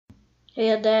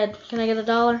Hey, Dad, can I get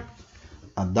 $1?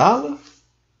 A dollar?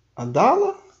 A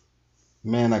dollar?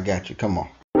 Man, I got you. Come on.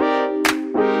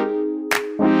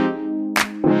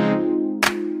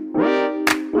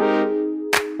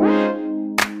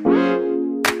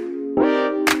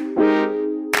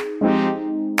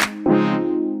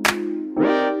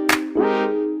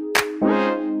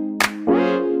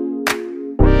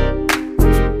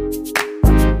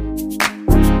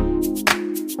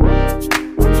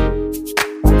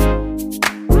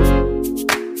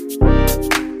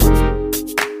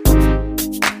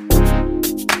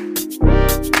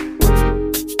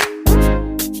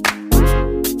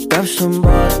 Grab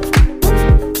somebody,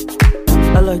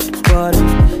 I like the party,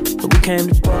 but we came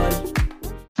to party.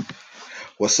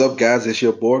 What's up, guys? It's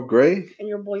your boy Gray, And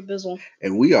your boy Bizzle.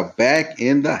 and we are back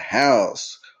in the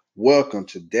house. Welcome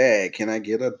to Dad. Can I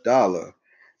get a dollar?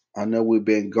 I know we've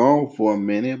been gone for a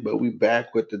minute, but we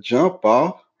back with the jump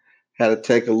off. Had to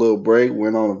take a little break,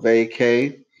 went on a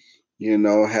vacay.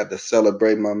 Had to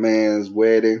celebrate my man's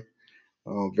wedding.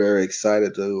 I'm very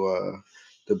excited to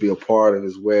be a part of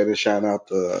his wedding. Shout out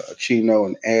to Chino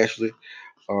and Ashley.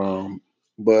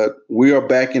 But we are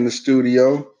back in the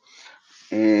studio,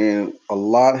 and a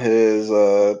lot has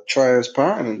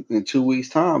transpired in 2 weeks'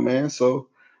 time, man. So,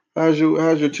 how's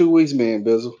your 2 weeks been,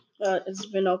 Bizzle? It's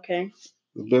been okay.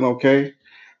 It's been okay.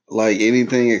 Like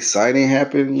anything exciting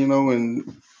happened,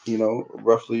 in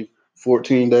roughly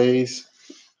 14 days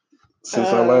since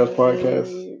our last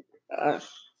podcast. Uh,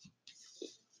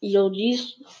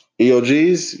 EOGs.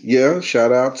 EOGs, yeah.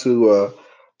 Shout out to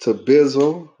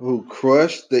Bizzle, who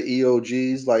crushed the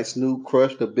EOGs like Snoop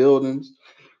crushed the buildings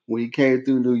when he came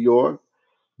through New York.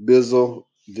 Bizzle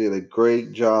did a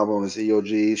great job on his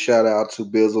EOG. Shout out to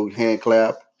Bizzle, hand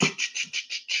clap.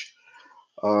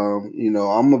 I'm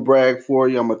gonna brag for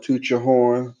you. I'm gonna toot your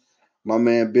horn. My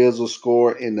man Bizzle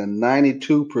scored in the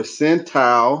 92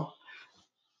 percentile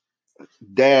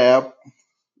dab.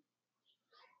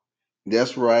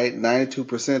 That's right, 92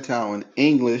 percentile in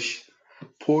English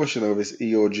portion of his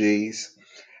EOGs.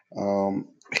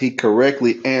 He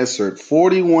correctly answered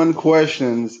 41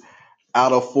 questions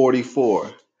out of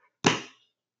 44.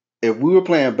 If we were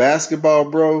playing basketball,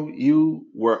 bro, you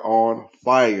were on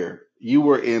fire. You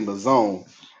were in the zone.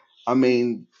 I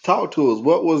mean, talk to us.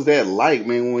 What was that like,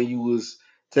 man, when you was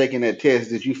taking that test?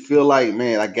 Did you feel like,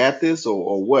 man, I got this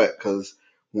or what? Because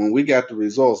when we got the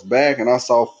results back and I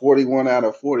saw 41 out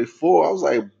of 44, I was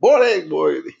like,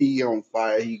 boy, he on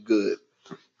fire. He good.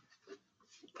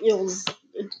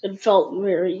 It felt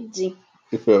very easy.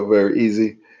 It felt very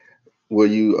easy. Well,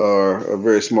 you are a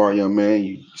very smart young man.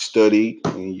 You studied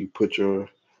and you put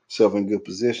yourself in good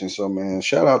position. So, man,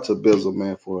 shout out to Bizzle,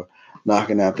 man, for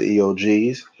knocking out the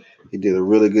EOGs. He did a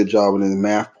really good job in the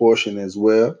math portion as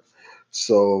well.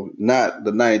 So, not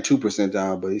the 92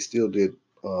 percentile, but he still did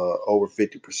over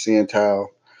 50 percentile.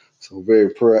 So,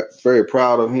 very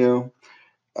proud of him.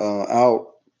 Out,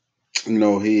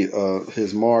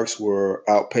 his marks were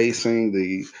outpacing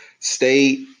the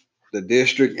state, the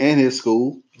district, and his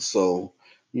school. So,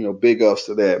 big ups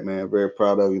to that, man. Very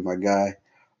proud of you, my guy.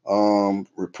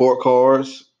 Report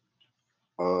cards,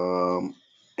 um,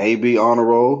 AB honor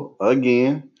roll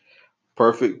again,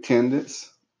 perfect attendance.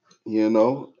 You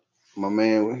know, my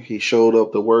man, he showed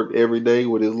up to work every day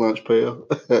with his lunch pail.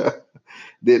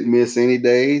 Didn't miss any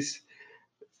days.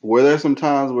 Were there some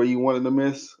times where you wanted to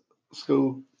miss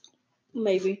school?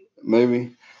 Maybe.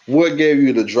 Maybe. What gave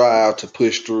you the drive to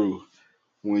push through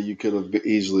when you could have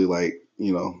easily, like,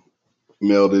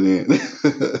 mailed it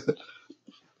in?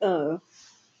 Uh,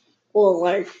 well,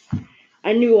 like,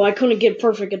 I knew I couldn't get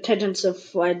perfect attendance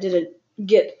if I didn't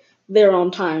get there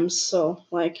on time. So,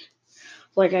 like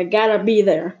I gotta be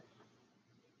there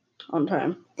on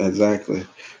time. Exactly.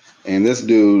 And this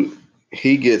dude,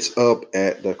 he gets up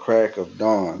at the crack of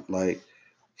dawn, like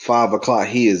 5 o'clock.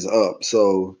 He is up.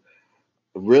 So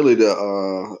really,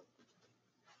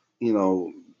 you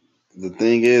know, the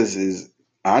thing is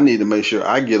I need to make sure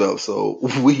I get up so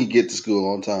we can get to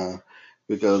school on time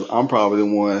because I'm probably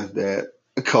the one that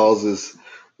causes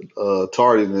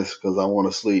tardiness because I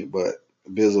want to sleep. But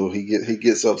Bizzle, he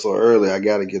gets up so early, I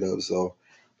got to get up. So,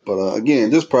 but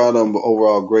again, just proud of him.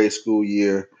 Overall, great school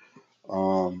year.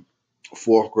 Um,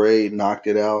 Fourth grade knocked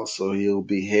it out, so he'll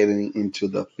be heading into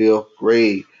the fifth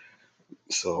grade.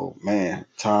 So, man,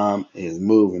 time is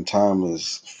moving, time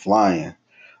is flying.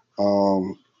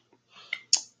 Um,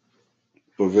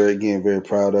 but very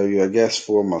proud of you. I guess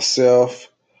for myself,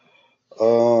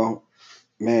 uh,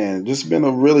 man, just been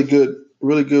a really good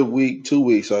week, 2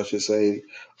 weeks, I should say.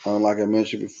 Like I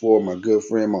mentioned before, my good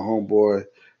friend, my homeboy,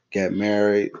 got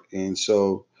married, and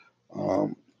so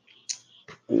um,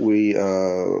 we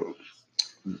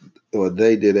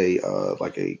they did a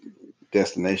like a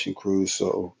destination cruise,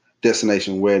 so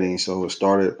destination wedding. So it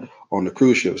started on the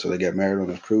cruise ship. So they got married on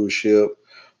the cruise ship.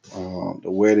 The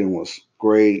wedding was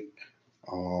great.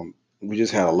 We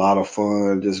just had a lot of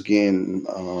fun, just getting,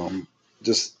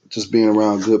 just being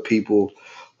around good people,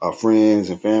 our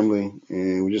friends and family,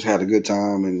 and we just had a good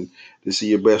time. And to see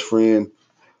your best friend,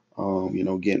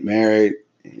 get married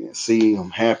and see them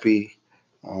happy,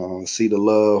 see the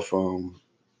love from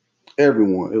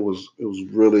everyone. It was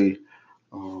really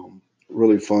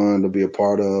really fun to be a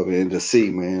part of and to see,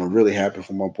 man. I'm really happy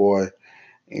for my boy.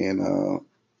 And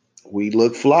we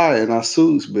looked fly in our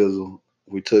suits, Bizzle.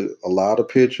 We took a lot of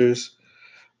pictures.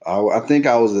 I think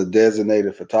I was a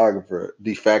designated photographer,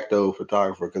 de facto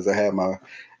photographer, because I had my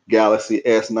Galaxy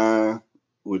S9,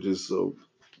 which is a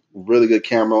really good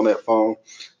camera on that phone.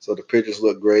 So the pictures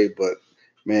look great, but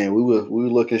man, we were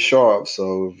looking sharp.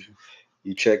 So if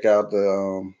you check out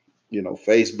the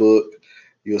Facebook,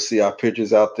 you'll see our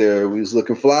pictures out there. We was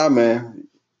looking fly, man.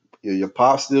 Your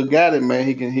pop still got it, man.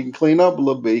 He can clean up a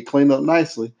little bit. He cleaned up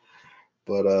nicely.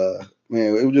 But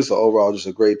man, it was just overall just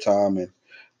a great time,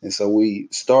 and so we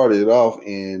started off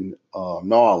in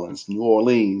New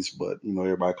Orleans, but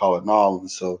everybody call it New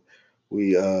Orleans. So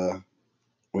we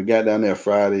got down there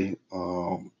Friday,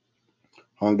 hung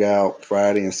out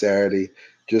Friday and Saturday,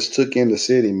 just took in the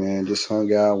city, man. Just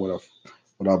hung out with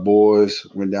our boys.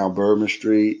 Went down Bourbon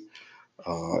Street,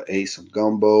 ate some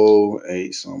gumbo,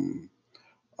 ate some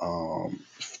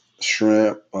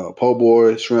shrimp po'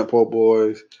 boys,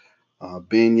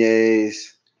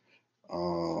 beignets.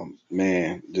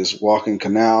 Man, just walking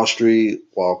Canal Street,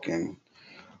 walking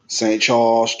St.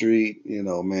 Charles Street,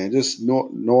 man, just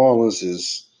New Orleans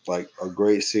is like a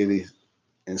great city.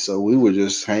 And so we were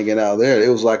just hanging out there. It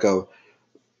was like a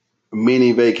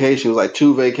mini vacation. It was like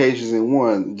two vacations in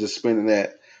one, just spending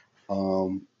that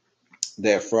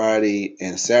Friday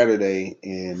and Saturday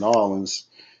in New Orleans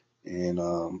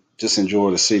and just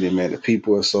enjoy the city, man. The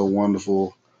people are so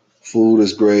wonderful. Food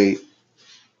is great.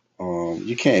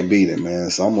 You can't beat it,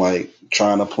 man. So I'm like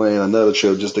trying to plan another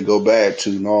trip just to go back to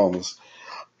New Orleans.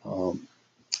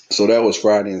 So that was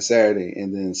Friday and Saturday,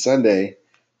 and then Sunday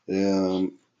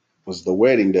was the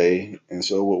wedding day. And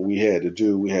so what we had to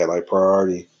do, we had like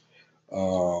priority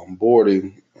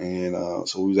boarding, and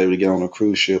so we was able to get on a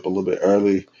cruise ship a little bit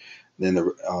early than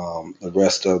the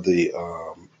rest of the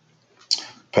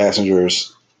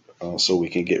passengers, so we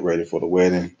can get ready for the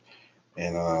wedding.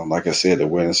 And like I said, the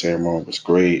wedding ceremony was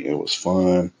great. It was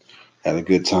fun. Had a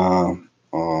good time.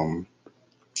 And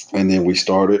then we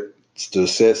started to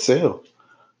set sail.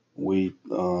 We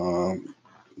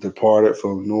departed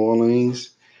from New Orleans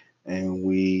and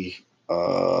we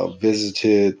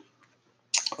visited,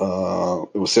 it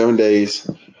was 7 days,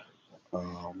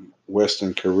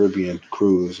 Western Caribbean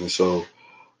cruise. And so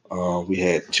we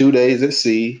had 2 days at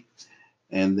sea.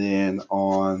 And then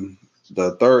on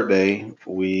the third day,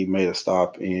 we made a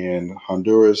stop in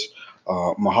Honduras,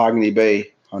 Mahogany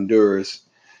Bay, Honduras.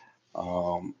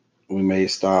 We made a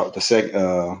stop.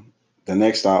 The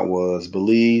next stop was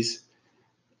Belize,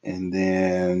 and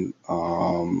then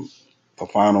the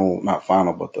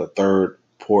third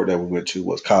port that we went to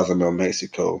was Cozumel,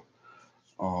 Mexico.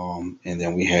 And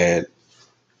then we had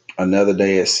another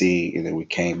day at sea, and then we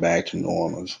came back to New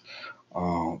Orleans.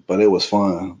 But it was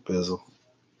fun, Bizzle.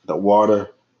 The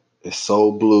water is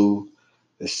so blue.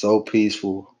 It's so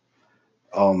peaceful.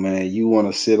 Oh man, you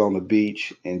want to sit on the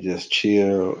beach and just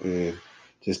chill and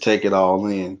just take it all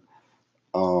in.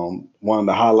 One of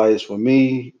the highlights for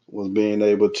me was being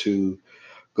able to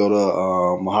go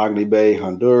to Mahogany Bay,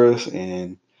 Honduras,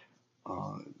 and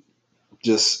uh,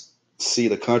 just see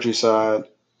the countryside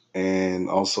and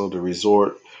also the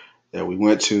resort that we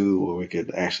went to where we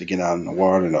could actually get out in the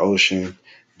water, in the ocean,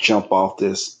 jump off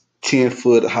this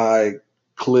 10-foot high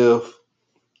cliff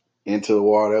into the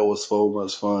water. That was so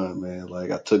much fun, man.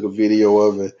 Like I took a video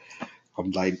of it.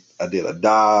 I did a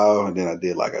dive, and then I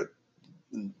did like I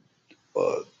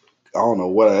don't know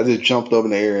what. I just jumped up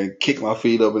in the air and kicked my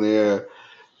feet up in the air.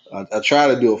 I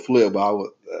tried to do a flip,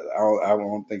 but I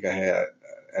don't think I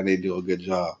didn't do a good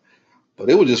job. But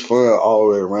it was just fun all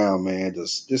the way around, man.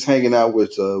 Just hanging out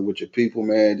with your people,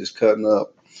 man. Just cutting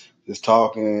up, just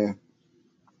talking,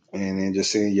 and then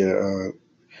just seeing your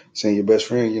best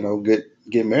friend,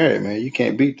 get married, man. You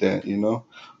can't beat that,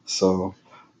 So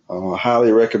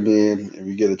highly recommend if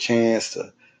you get a chance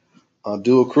to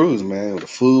do a cruise, man. The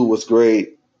food was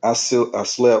great. I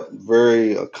slept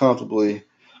very comfortably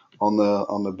on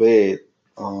the bed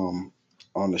on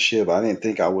the ship. I didn't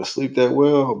think I would sleep that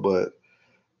well, but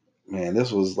man,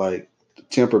 this was like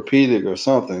Tempur-Pedic or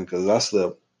something because I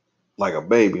slept like a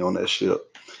baby on that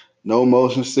ship. No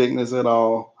motion sickness at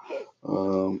all.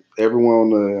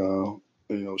 Everyone on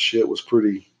the ship was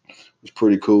pretty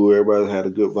cool. Everybody had a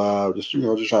good vibe. Just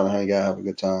trying to hang out, have a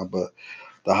good time. But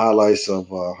the highlights of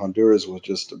Honduras was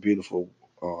just the beautiful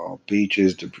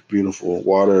beaches, the beautiful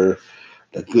water,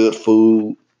 the good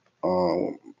food.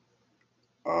 Um,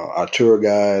 our tour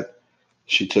guide,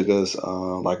 she took us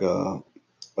like a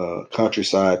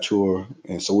countryside tour,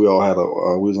 and so we all had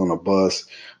we was on a bus.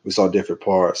 We saw different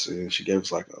parts, and she gave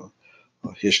us like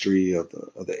a history of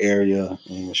the area,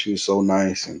 and she was so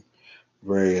nice and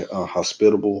very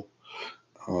hospitable.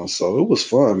 So it was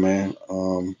fun, man.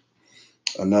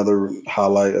 Another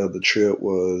highlight of the trip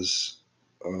was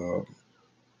uh,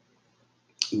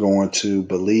 going to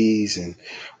Belize, and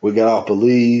we got off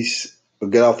Belize. We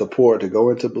got off the port to go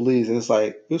into Belize, and it's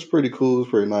like it was pretty cool. It was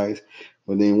pretty nice.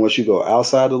 But then once you go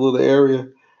outside the little area,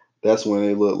 that's when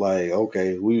it looked like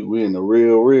okay, we in the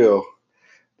real.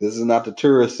 This is not the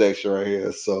tourist section right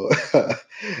here. So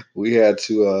we had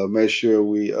to make sure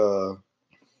we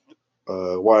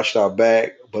watched our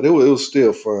back. But it was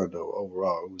still fun though.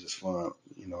 Overall, it was just fun.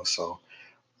 So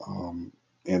and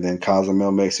then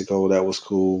Cozumel, Mexico, that was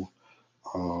cool.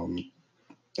 Um,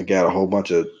 I got a whole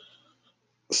bunch of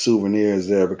souvenirs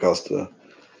there because the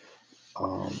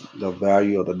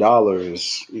value of the dollar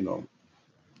is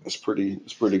it's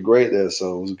pretty great there.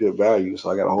 So it was good value. So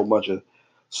I got a whole bunch of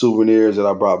souvenirs that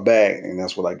I brought back, and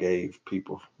that's what I gave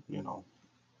people.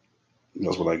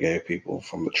 That's what I gave people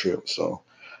from the trip. So,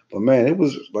 but man, it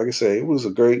was like I said, it was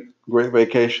a great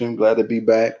vacation. Glad to be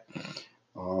back.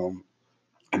 Um,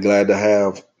 Glad to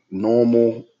have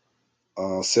normal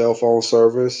cell phone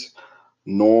service,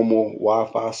 normal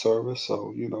Wi-Fi service.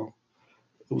 So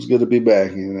it was good to be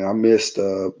back. And I missed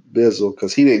Bizzle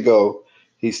because he didn't go.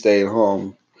 He stayed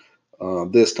home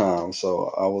this time.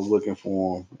 So I was looking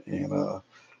for him, and I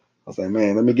was like,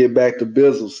 man, let me get back to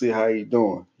Bizzle, see how he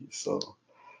doing. So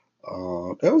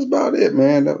that was about it,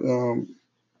 man. That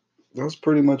was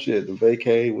pretty much it. The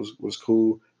vacay was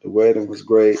cool. The wedding was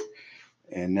great,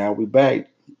 and now we back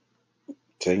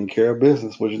taking care of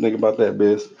business. What you think about that,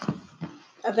 Biz?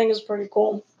 I think it's pretty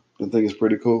cool. I think it's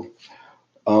pretty cool.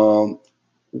 Um,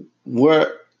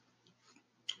 what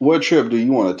trip do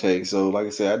you want to take? So, like I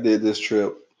said, I did this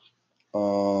trip.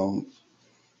 Um,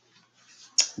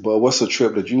 but what's the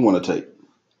trip that you want to take?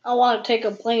 I want to take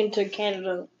a plane to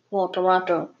Canada, well,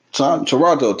 Toronto.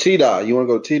 Toronto, T Dot. You want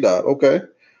to go to T Dot? Okay.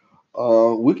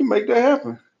 We can make that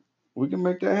happen.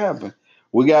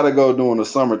 We got to go during the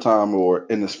summertime or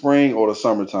in the spring or the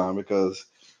summertime because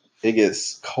it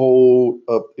gets cold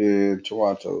up in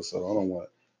Toronto. So I don't want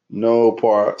no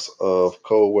parts of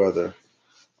cold weather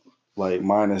like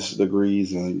minus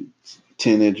degrees and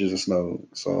 10 inches of snow.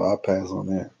 So I'll pass on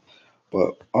that.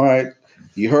 But all right,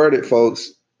 you heard it,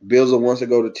 folks. Bills wants to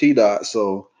go to T Dot.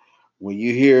 So when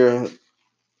you hear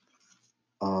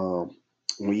a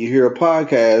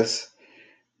podcast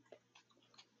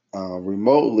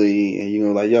remotely and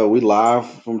you're like, yo, we live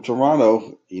from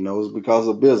Toronto, it's because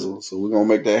of Bizzle. So we're gonna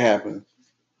make that happen.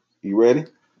 You ready?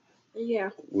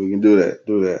 Yeah. We can do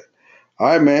that. All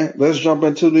right, man. Let's jump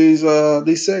into these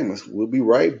segments. We'll be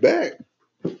right back.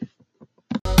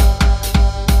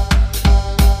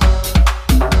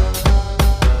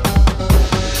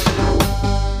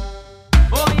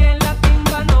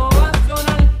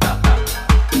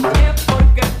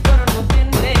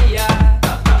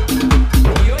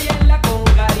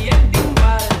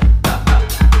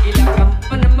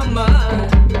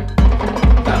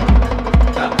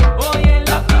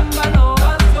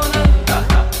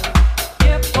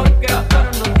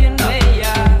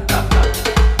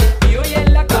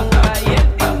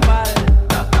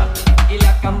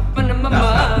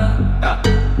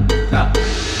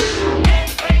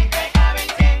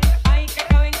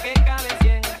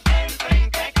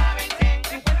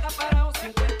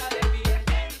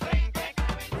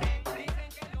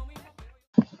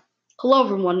 Hello,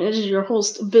 everyone. It is your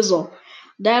host, Bizzle.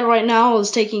 Dad right now is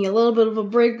taking a little bit of a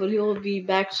break, but he will be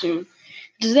back soon.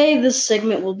 Today, this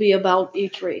segment will be about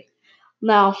E3.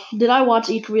 Now, did I watch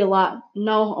E3 a lot?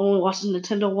 No, I only watched the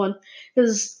Nintendo one,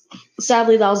 because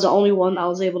sadly that was the only one I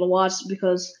was able to watch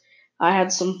because I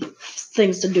had some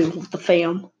things to do with the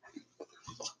fam.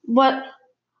 But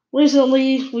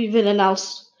recently, we've been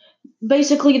announced.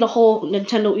 Basically, the whole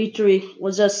Nintendo E3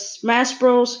 was just Smash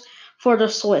Bros. For the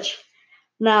Switch.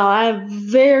 Now, I'm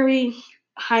very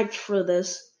hyped for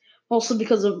this, mostly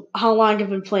because of how long I've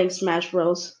been playing Smash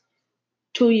Bros.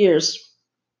 2 years.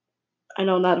 I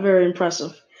know, not very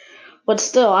impressive. But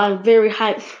still, I'm very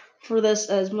hyped for this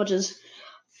as much as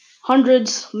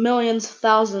hundreds, millions,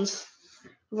 thousands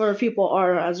of other people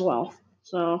are as well.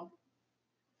 So,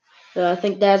 I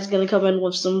think Dad's gonna come in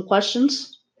with some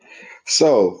questions.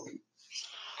 So,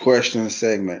 question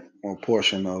segment or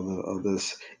portion of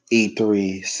this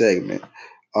E3 segment.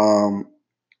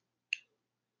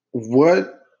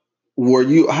 What were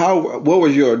you? What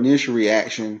was your initial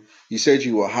reaction? You said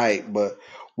you were hyped, but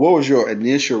what was your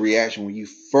initial reaction when you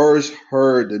first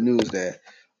heard the news that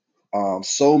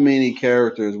so many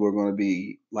characters were going to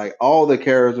be like all the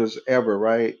characters ever,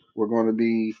 right? Were going to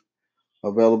be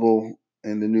available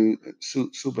in the new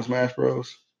Super Smash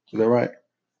Bros. Is that right?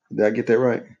 Did I get that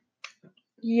right?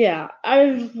 Yeah,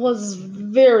 I was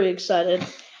very excited.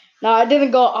 Now I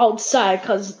didn't go outside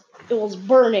because it was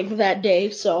burning that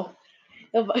day, so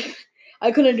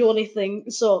I couldn't do anything.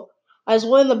 So I just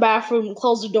went in the bathroom,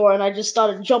 closed the door, and I just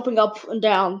started jumping up and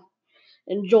down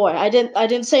in joy. I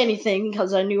didn't say anything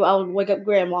because I knew I would wake up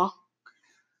Grandma.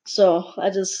 So I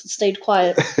just stayed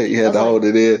quiet. You I had was to like, hold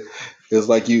it in. It was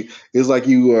like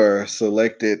you were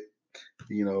selected.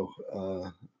 You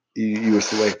know, you were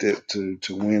selected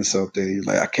to win something. You're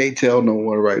like, I can't tell no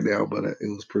one right now, but it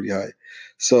was pretty high.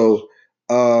 So,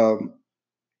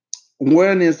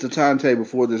 when is the timetable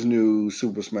for this new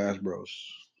Super Smash Bros?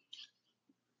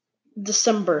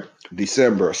 December.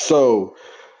 December. So,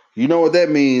 you know what that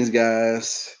means,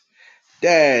 guys.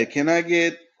 Dad, can I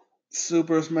get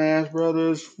Super Smash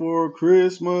Brothers for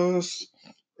Christmas?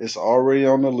 It's already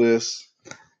on the list.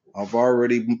 I've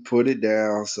already put it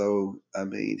down. So, I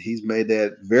mean, he's made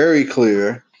that very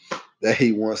clear that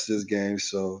he wants this game.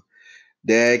 So,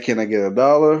 Dad, can I get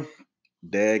 $1?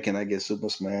 Dad, can I get Super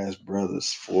Smash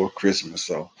Brothers for Christmas?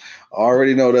 So, I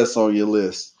already know that's on your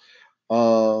list.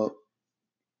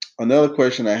 Another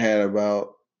question I had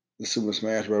about the Super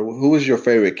Smash Bros. Who was your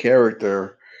favorite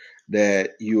character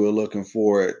that you were looking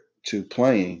forward to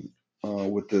playing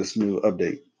with this new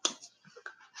update?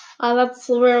 That's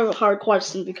a very hard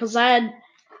question because I had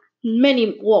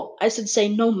many. Well, I should say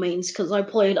no mains because I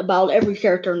played about every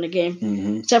character in the game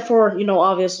Mm-hmm. except for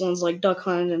obvious ones like Duck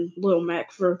Hunt and Little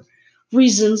Mac for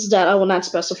reasons that I will not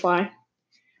specify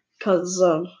because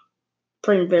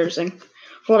pretty embarrassing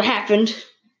what happened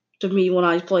to me when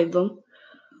I played them.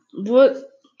 But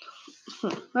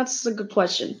that's a good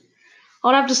question.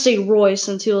 I'd have to say Roy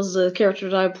since he was the character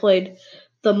that I played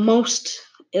the most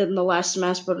in the last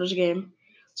Smash Brothers game.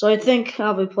 So I think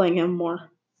I'll be playing him more.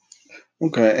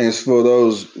 Okay, and for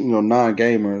those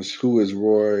non-gamers, who is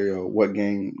Roy? Or what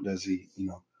game does he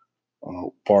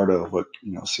part of? What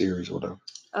series or whatever?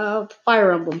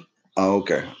 Fire Emblem. Oh,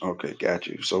 okay, got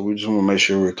you. So we just want to make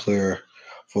sure we're clear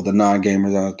for the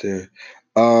non-gamers out there.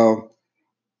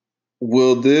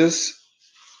 Will this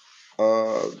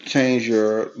change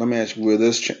your? Let me ask you: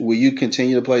 will you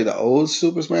continue to play the old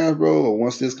Super Smash Bros. Or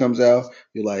once this comes out,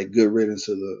 you're like good riddance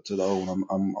to the old one?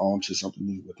 I'm on to something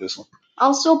new with this one.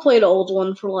 I'll still play the old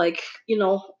one for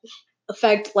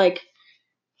effect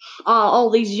all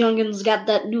these youngins got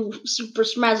that new Super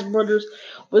Smash Brothers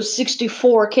with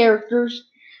 64 characters.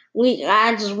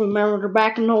 I just remember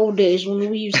back in the old days when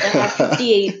we used to have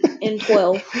 58 and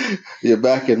 12. Yeah,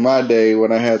 back in my day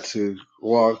when I had to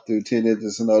walk through 10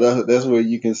 inches, that's where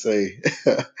you can say,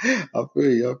 I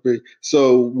feel you.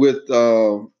 So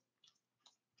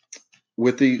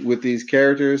with these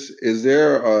characters, is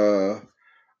there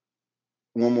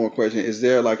one more question? Is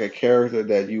there like a character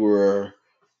that you were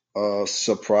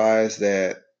surprised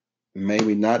that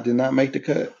maybe did not make the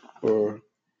cut? Or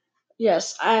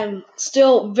Yes, I'm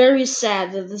still very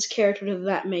sad that this character did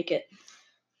not make it.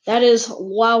 That is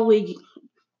Waluigi.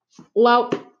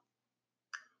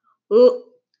 who?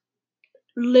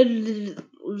 I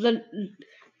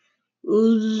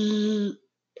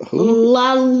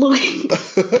don't know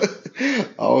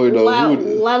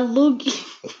who.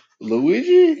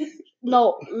 Luigi?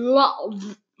 No,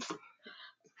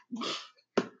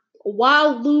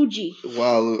 Waluigi.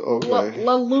 Okay.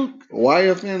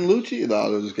 YFN Lucci? No,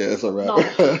 I'm just kidding. That's a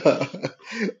rapper.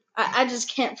 I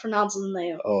just can't pronounce his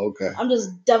name. Oh, okay. I'm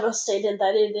just devastated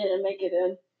that it didn't make it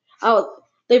in.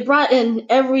 They brought in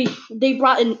everyone.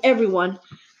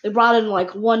 They brought in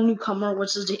like one newcomer,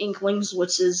 which is the Inklings,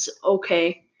 which is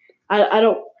okay. I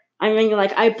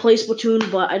play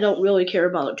Splatoon, but I don't really care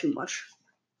about it too much.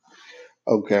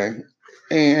 Okay.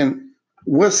 And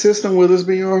what system will this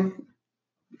be on?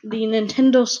 The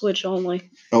Nintendo Switch only.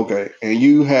 Okay. And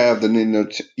you have the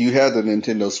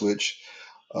Nintendo Switch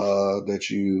that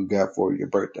you got for your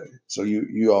birthday. So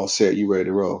you all set, you ready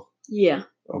to roll? Yeah.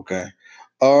 Okay.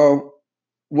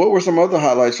 What were some other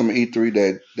highlights from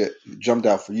E3 that jumped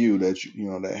out for you that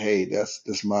that hey, this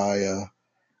is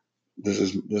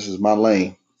my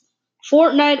lane?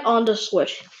 Fortnite on the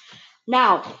Switch.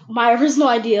 Now, my original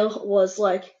idea was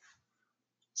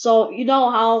so you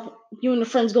know how you and your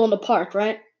friends go in the park,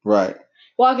 right? Right.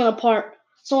 Walk in the park.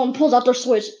 Someone pulls out their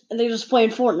Switch and they're just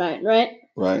playing Fortnite, right?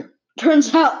 Right.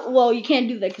 Turns out, well, you can't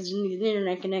do that because you need an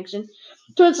internet connection.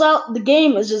 Turns out the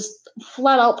game is just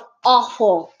flat out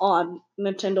awful on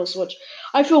Nintendo Switch.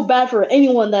 I feel bad for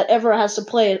anyone that ever has to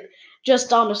play it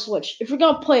just on the Switch. If you're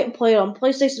gonna play it on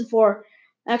PlayStation 4,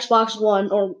 Xbox One,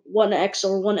 or One X,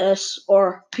 or One S,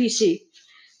 or PC.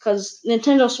 Because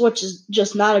Nintendo Switch is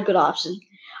just not a good option.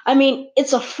 I mean,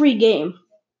 it's a free game.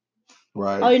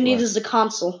 Right. All you need Right. is the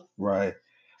console. Right.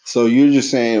 So you're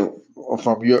just saying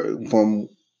from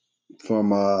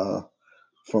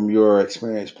your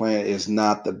experience playing, it's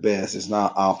not the best. It's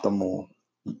not optimal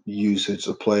usage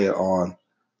to play it on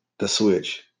the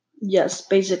Switch. Yes,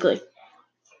 basically.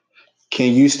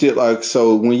 Can you still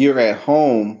so when you're at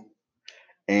home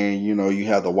and you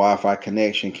have the Wi-Fi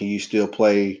connection, can you still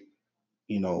play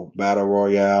Battle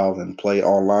Royale and play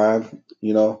online?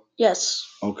 Yes.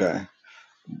 Okay.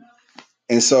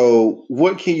 And so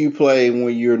what can you play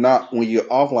when you're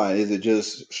offline? Is it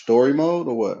just story mode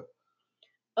or what?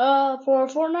 For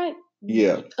Fortnite.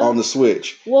 Yeah, on the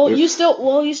Switch. You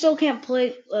still can't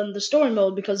play the story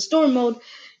mode because story mode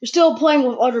you're still playing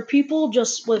with other people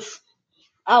just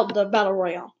without the battle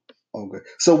royale. Okay.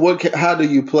 So how do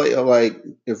you play? Like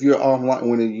if you're offline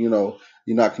when you're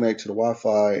not connected to the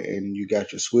Wi-Fi and you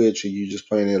got your Switch and you just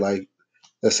playing it, like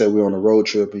let's say we're on a road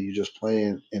trip and you're just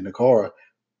playing in the car.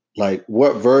 Like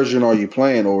what version are you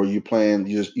playing, or are you playing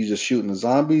you just shooting the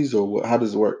zombies, or what? How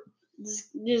does it work?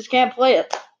 You just can't play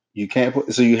it. You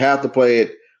can't so you have to play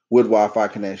it with Wi-Fi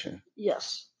connection.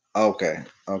 Yes. Okay.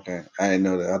 I didn't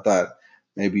know that. I thought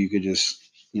maybe you could just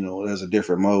there's a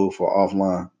different mode for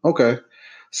offline. Okay.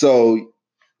 So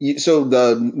the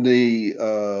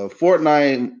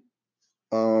Fortnite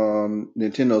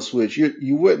Nintendo Switch,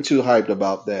 you weren't too hyped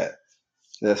about that.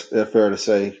 That's fair to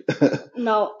say.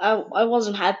 No, I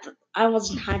wasn't hyped. I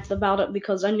wasn't hyped about it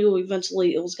because I knew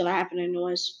eventually it was gonna happen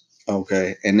anyways.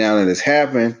 Okay, and now that it's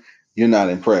happened, you're not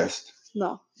impressed.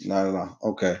 No, not at all.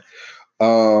 Okay.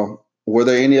 Were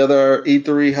there any other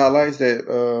E3 highlights that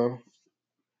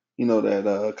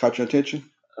that caught your attention?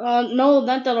 No,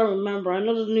 not that I remember. I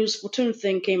know the new Splatoon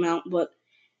thing came out, but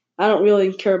I don't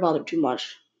really care about it too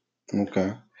much.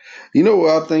 Okay. You know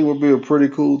what I think would be a pretty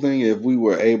cool thing if we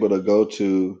were able to go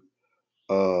to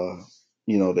the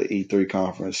E3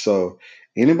 conference. So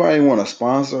anybody want to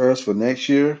sponsor us for next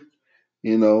year?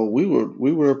 We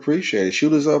would appreciate it.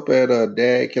 Shoot us up at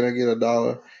dad can I get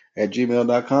 $1 at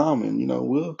gmail.com,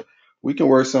 and we can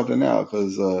work something out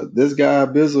because this guy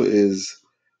Bizzle is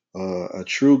a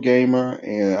true gamer,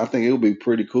 and I think it would be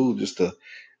pretty cool just to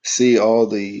see all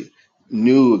the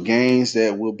new games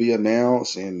that will be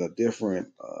announced and the different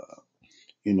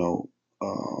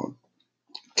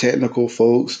technical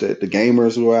folks, that the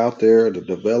gamers who are out there, the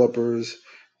developers.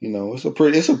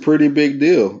 It's a pretty big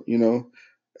deal.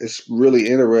 It's really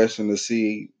interesting to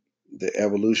see the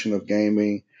evolution of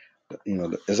gaming.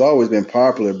 It's always been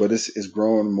popular, but it's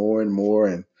growing more and more,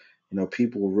 and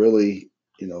people really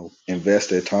invest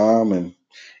their time and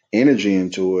energy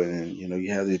into it, and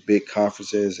you have these big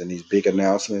conferences and these big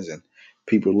announcements, and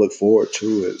people look forward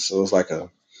to it. So it's like a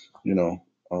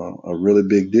really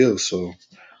big deal. So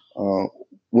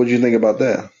what do you think about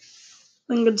that? I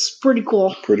think it's pretty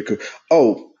cool. Pretty cool.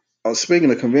 Oh,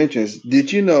 speaking of conventions,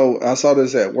 did you know, I saw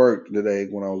this at work today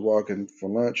when I was walking for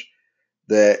lunch,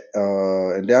 that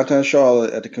in downtown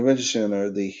Charlotte at the convention center,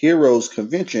 the Heroes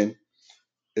Convention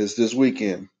is this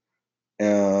weekend.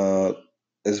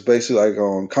 It's basically like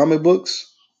on comic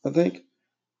books, I think.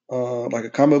 Like a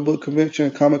comic book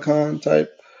convention, Comic-Con type.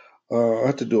 I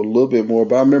have to do a little bit more,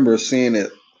 but I remember seeing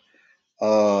it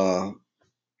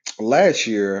last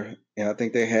year, and I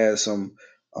think they had some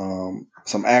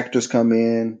actors come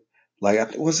in. Like I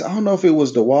don't know if it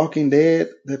was The Walking Dead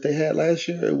that they had last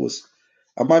year.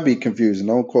 I might be confusing.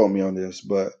 Don't quote me on this,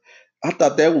 but I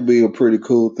thought that would be a pretty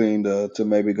cool thing to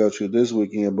maybe go to this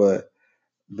weekend. But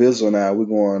Bizzle and I, we're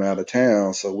going out of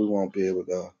town, so we won't be able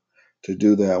to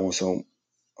do that one. So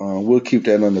we'll keep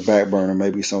that on the back burner.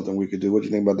 Maybe something we could do. What do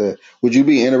you think about that? Would you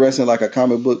be interested in like a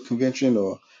comic book convention,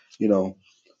 or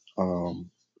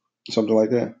something like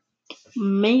that?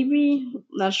 Maybe,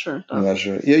 not sure. I'm not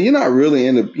sure. Yeah, you're not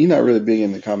really big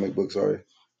into comic books, are you?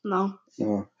 No.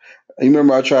 No. You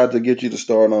remember I tried to get you to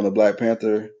start on the Black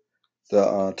Panther,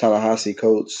 the Ta-Nehisi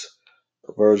Coates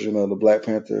version of the Black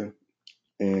Panther,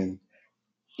 and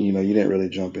you didn't really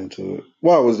jump into it.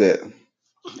 Why was that?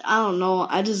 I don't know.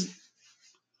 I just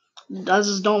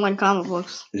don't like comic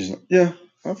books. Yeah,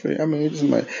 I feel. I mean,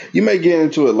 you may get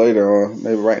into it later on.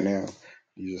 Maybe right now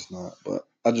you're just not. But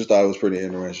I just thought it was pretty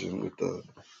interesting with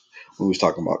we was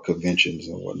talking about conventions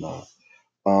and whatnot.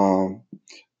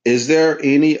 Is there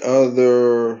any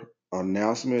other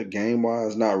announcement game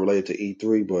wise, not related to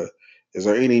E3, but is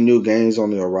there any new games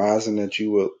on the horizon that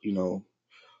you would,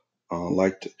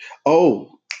 like to?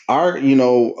 Oh, our,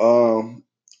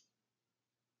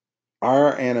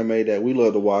 our anime that we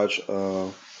love to watch,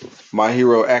 My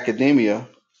Hero Academia.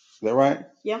 Is that right?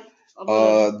 Yeah.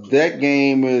 That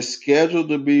game is scheduled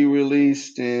to be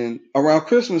released in around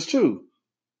Christmas too,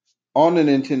 on the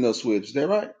Nintendo Switch. Is that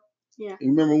right? Yeah. You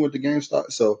remember when the game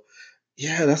started? So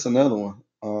yeah, that's another one.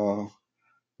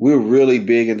 We're really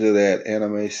big into that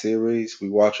anime series. We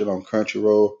watch it on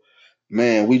Crunchyroll.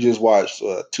 Man, we just watched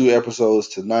 2 episodes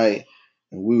tonight,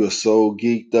 and we were so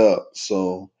geeked up.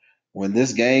 So when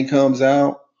this game comes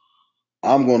out,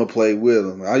 I'm going to play with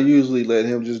him. I usually let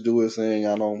him just do his thing.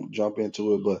 I don't jump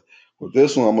into it, but with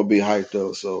this one, I'm going to be hyped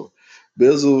up. So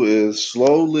Bizzle is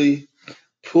slowly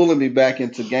pulling me back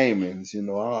into gaming.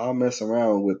 I'll mess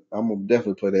around with. I'm gonna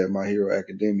definitely play that My Hero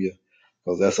Academia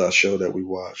because that's our show that we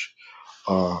watch.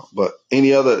 But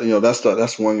any other,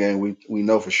 that's one game we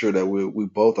know for sure that we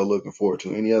both are looking forward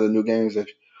to. Any other new games that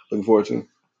you're looking forward to?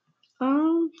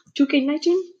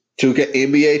 2K19. 2K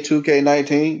NBA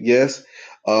 2K19. Yes.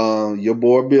 Your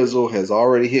boy Bizzle has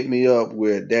already hit me up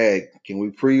with, Dad, can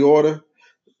we pre-order?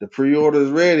 The pre-order is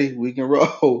ready. We can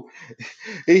roll.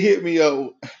 He hit me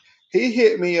up. He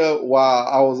hit me up while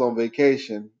I was on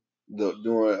vacation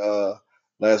during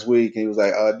last week, and he was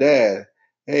like, Dad,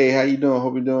 hey, how you doing?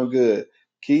 Hope you're doing good.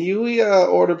 Can you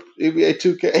order NBA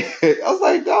 2K? I was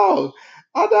like, dog,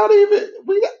 I don't even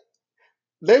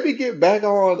let me get back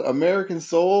on American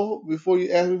soil before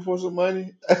you ask me for some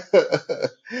money.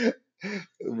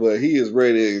 But he is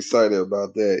really excited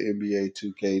about that NBA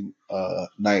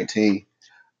 2K19.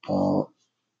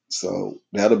 So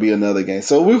that'll be another game.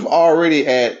 So we've already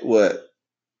at what?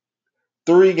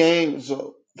 3 games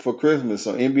for Christmas.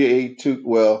 So NBA 2,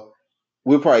 well,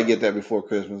 we'll probably get that before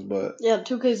Christmas, but Yeah,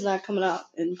 2K is not coming out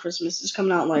in Christmas. It's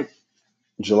coming out like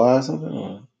July or something?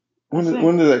 Or when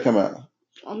did that come out?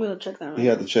 I'm going to check that right He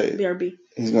had to check. BRB.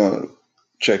 He's going to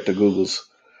check the Googles.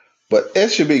 But it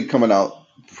should be coming out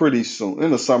pretty soon,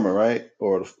 in the summer, right?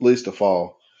 Or at least the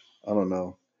fall. I don't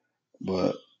know.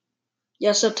 But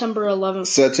yeah, September 11th.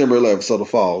 September 11th, so the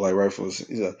fall, like right for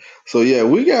so yeah,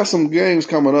 we got some games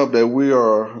coming up that we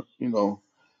are,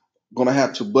 gonna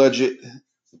have to budget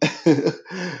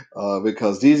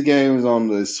because these games on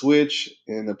the Switch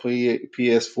and the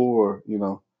PS4,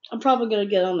 I'm probably gonna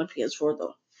get on the PS4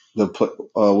 though.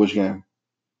 Which game?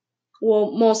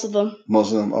 Well, most of them.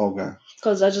 Most of them, okay.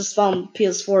 Because I just found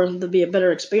PS4 to be a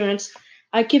better experience.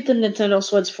 I keep the Nintendo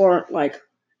Switch for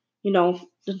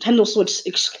Nintendo Switch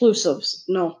exclusives.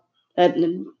 The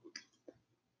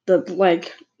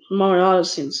Mario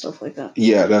Odyssey and stuff like that.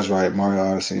 Yeah, that's right. Mario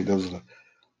Odyssey. Those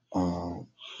are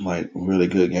really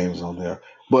good games on there.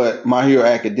 But My Hero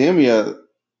Academia,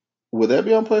 would that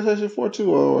be on PlayStation 4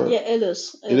 too? Or yeah, it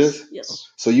is. It is? Yes.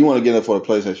 So you want to get it for the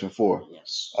PlayStation 4?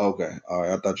 Yes. Okay. All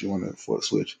right. I thought you wanted it for the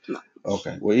Switch. No.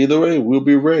 Okay. Well, either way, we'll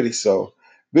be ready. So,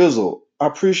 Bizzle, I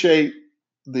appreciate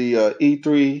the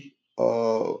E3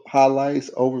 highlights,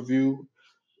 overview,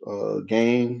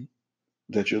 game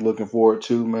that you're looking forward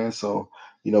to, man. So,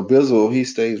 Bizzle, he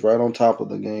stays right on top of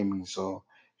the gaming. So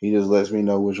he just lets me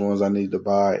know which ones I need to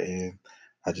buy, and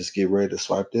I just get ready to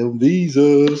swipe them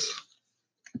visas.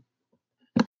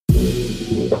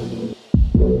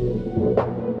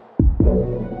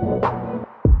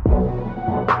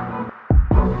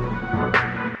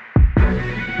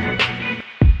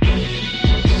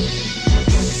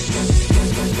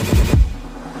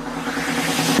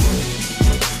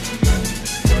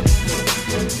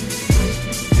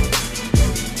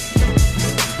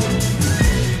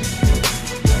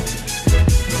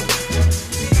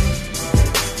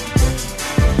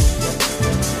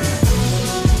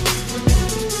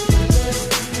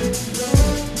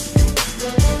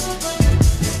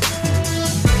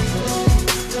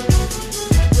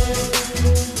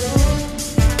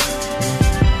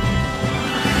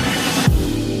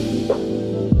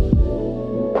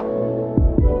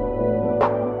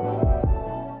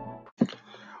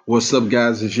 What's up,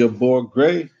 guys? It's your boy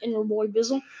Gray. And your boy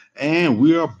Bizzle. And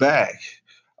we are back.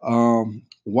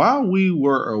 While we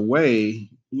were away,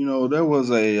 there was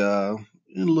a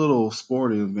little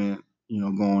sporting event,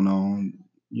 going on,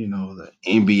 the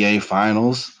NBA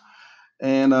Finals.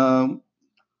 And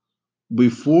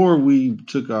before we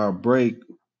took our break,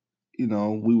 we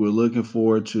were looking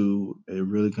forward to a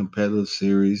really competitive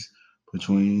series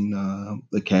between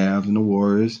the Cavs and the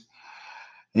Warriors.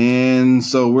 And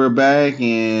so we're back,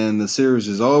 and the series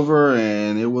is over,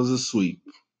 and it was a sweep.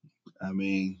 I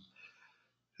mean,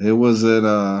 It wasn't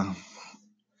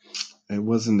it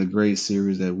wasn't the great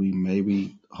series that we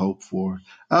maybe hoped for.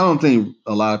 I don't think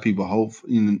a lot of people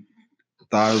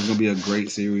thought it was gonna be a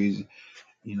great series.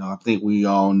 I think we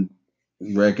all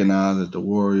recognize that the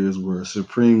Warriors were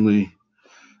supremely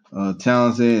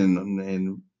talented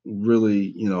and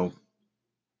really,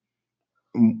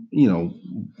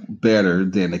 better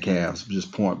than the Cavs,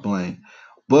 just point blank.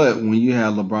 But when you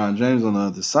have LeBron James on the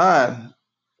other side,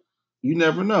 you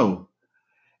never know.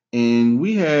 And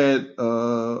we had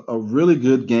a really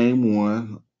good game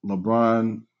one.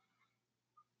 LeBron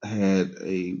had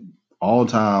a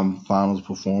all-time finals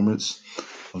performance.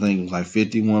 I think it was like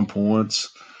 51 points.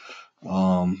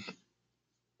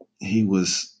 He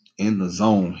was in the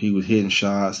zone. He was hitting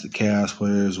shots. The Cavs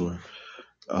players were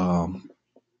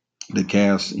the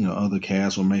Cavs, other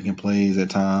Cavs were making plays at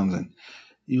times, and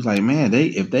he was like, man,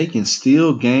 if they can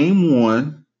steal game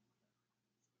one,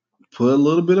 put a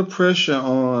little bit of pressure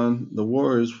on the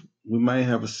Warriors, we might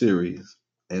have a series.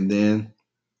 And then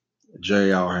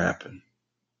JR happened.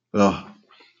 Oh,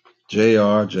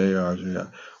 JR.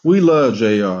 We love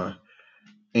JR.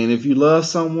 And if you love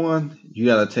someone, you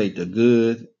got to take the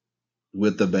good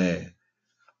with the bad.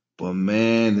 But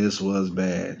man, this was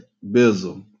bad.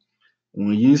 Bizzle,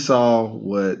 when you saw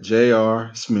what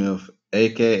J.R. Smith,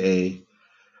 a.k.a.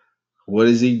 what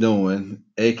is he doing,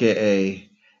 a.k.a.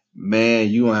 man,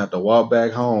 you going to have to walk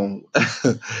back home,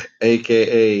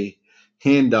 a.k.a.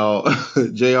 Hen Dog,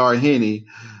 J.R. Henny,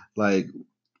 like,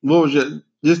 what was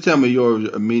just tell me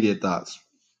your immediate thoughts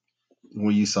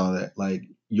when you saw that, like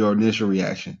your initial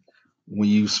reaction when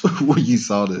you when you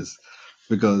saw this,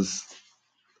 because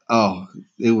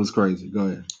it was crazy. Go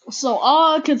ahead. So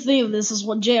all I could think of this is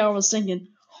what JR was thinking.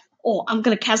 Oh, I'm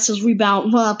gonna catch this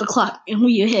rebound, run out the clock, and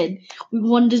we ahead. We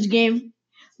won this game.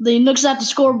 Then he looks at the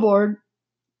scoreboard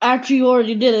after you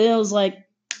already did it. And it was like,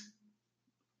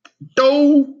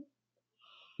 "Do,"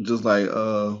 just like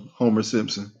Homer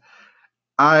Simpson.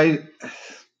 I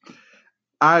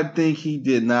think he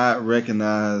did not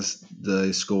recognize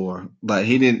the score. Like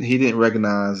he didn't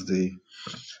recognize the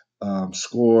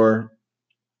score.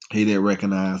 He didn't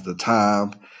recognize the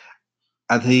time.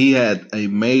 I think he had a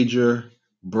major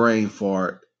brain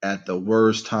fart at the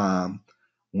worst time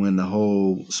when the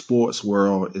whole sports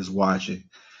world is watching.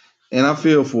 And I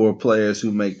feel for players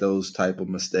who make those type of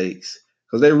mistakes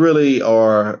because they really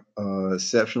are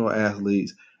exceptional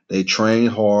athletes. They train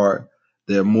hard.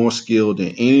 They're more skilled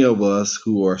than any of us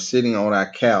who are sitting on our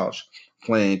couch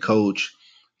playing coach,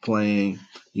 playing,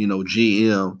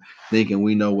 GM, thinking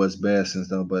we know what's best and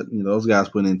stuff. But, those guys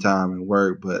put in time and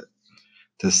work. But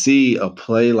to see a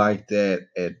play like that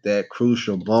at that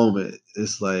crucial moment,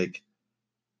 it's like,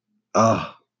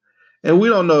 and we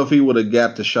don't know if he would have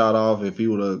got the shot off, if he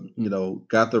would have,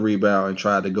 got the rebound and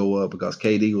tried to go up because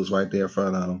KD was right there in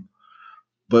front of him.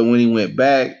 But when he went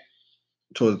back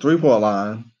to the 3-point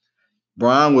line,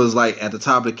 Brian was like at the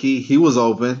top of the key. He was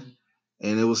open,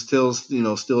 and it was still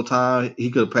time.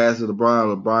 He could have passed it to Brian,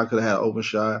 but Brian could have had an open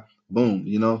shot.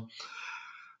 Boom,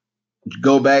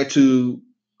 Go back to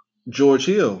George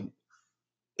Hill.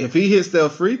 If he hits their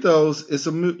free throws, it's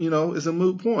a moot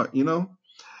point,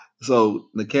 So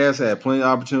the Cavs had plenty of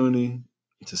opportunity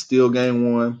to steal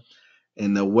game one,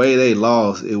 and the way they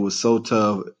lost, it was so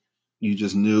tough. You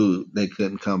just knew they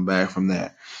couldn't come back from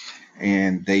that,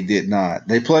 and they did not.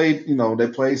 They played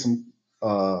some.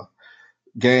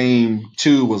 Game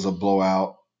two was a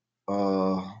blowout.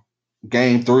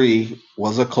 Game three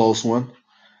was a close one,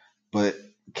 but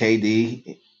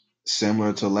KD,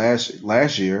 similar to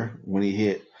last year when he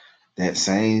hit that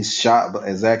same shot, but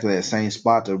exactly that same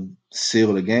spot to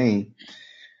seal the game.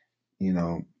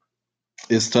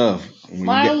 It's tough.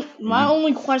 My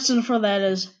only question for that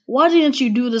is, why didn't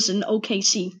you do this in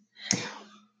OKC?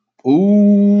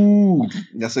 Ooh,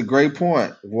 that's a great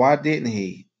point. Why didn't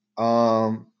he?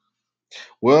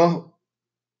 Well,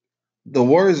 the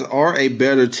Warriors are a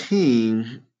better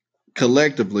team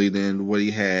collectively than what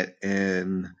he had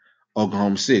in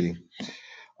Oklahoma City.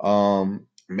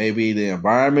 Maybe the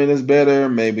environment is better.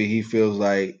 Maybe he feels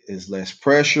like it's less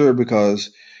pressure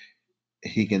because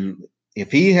he can.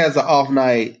 If he has an off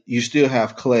night, you still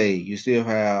have Clay, you still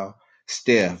have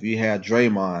Steph, you have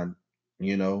Draymond.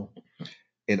 In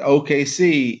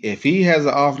OKC, if he has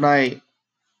an off night,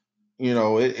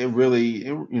 it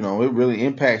really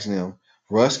impacts them.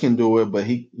 Russ can do it, but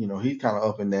he's kind of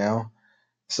up and down.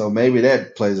 So maybe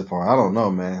that plays a part. I don't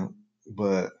know, man.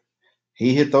 But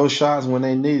he hit those shots when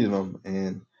they needed them.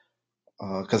 And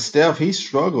because Steph, he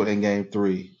struggled in game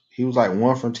three. He was like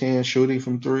 1 from 10 shooting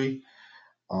from three.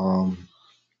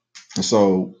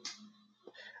 So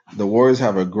the Warriors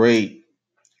have a great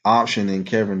option in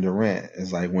Kevin Durant.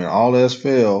 It's like when all else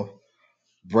fail,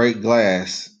 break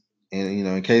glass, and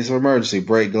in case of emergency,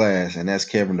 break glass, and that's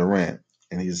Kevin Durant.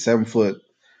 And he's a 7-foot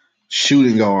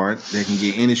shooting guard that can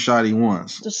get any shot he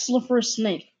wants. The slippery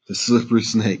snake. The slippery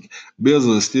snake.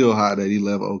 Bizzle is still hot that he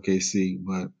left OKC,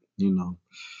 but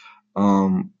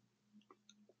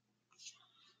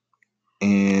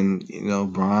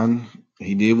and Bron,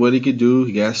 he did what he could do.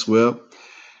 He got swept,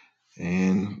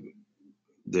 and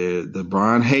the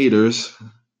Bron haters,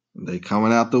 they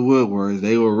coming out the woodworks.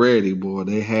 They were ready, boy.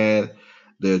 They had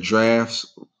their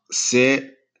drafts set,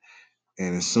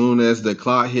 and as soon as the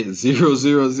clock hit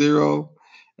 0-0-0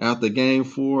 after game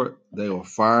 4, they were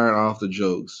firing off the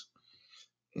jokes.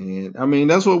 And I mean,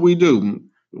 that's what we do.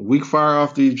 We fire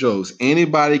off these jokes.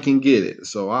 Anybody can get it,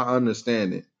 so I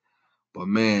understand it. But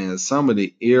man, some of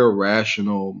the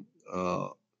irrational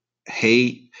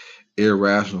hate,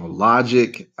 irrational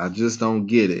logic, I just don't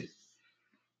get it.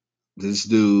 This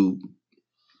dude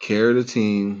carried a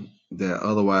team that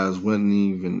otherwise wouldn't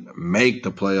even make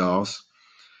the playoffs.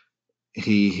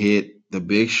 He hit the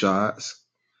big shots.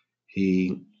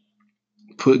 He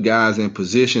put guys in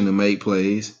position to make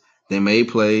plays. They made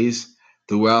plays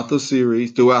throughout the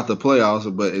series, throughout the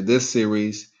playoffs, but in this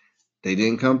series, they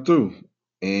didn't come through.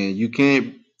 And you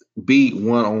can't beat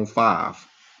 1-on-5.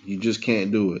 You just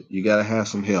can't do it. You got to have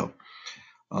some help.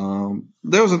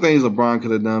 There were some things LeBron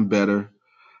could have done better.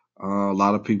 A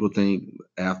lot of people think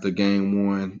after game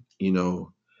 1,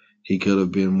 he could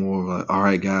have been more like, all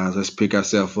right, guys, let's pick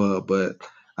ourselves up. But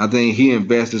I think he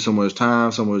invested so much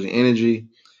time, so much energy,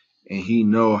 and he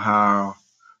know how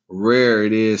rare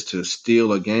it is to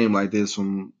steal a game like this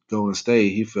from Golden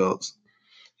State. He felt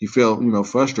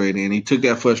frustrated, and he took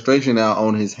that frustration out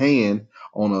on his hand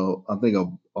on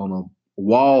a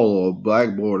wall or a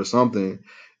blackboard or something,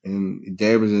 and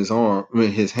damaged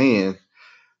his hand.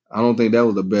 I don't think that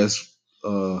was the best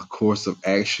course of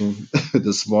action,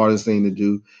 the smartest thing to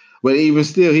do. But even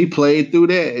still, he played through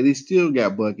that, and he still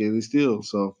got buckets.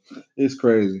 So it's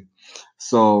crazy.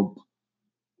 So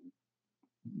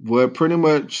what pretty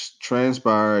much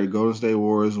transpired, Golden State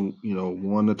Warriors,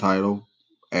 won the title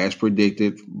as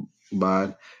predicted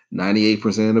by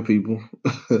 98% of the people.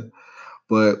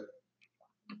 But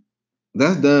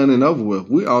that's done and over with.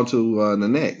 We're on to the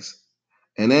next.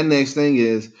 And that next thing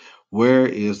is, where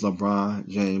is LeBron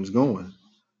James going?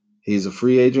 He's a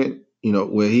free agent,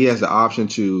 where he has the option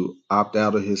to opt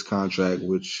out of his contract,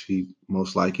 which he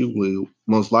most likely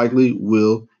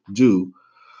will do.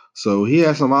 So he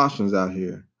has some options out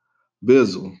here.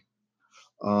 Bizzle.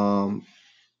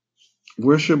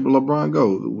 Where should LeBron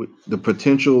go? The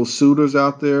potential suitors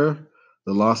out there,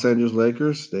 the Los Angeles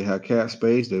Lakers, they have cap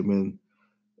space. They've been,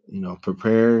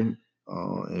 preparing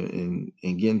and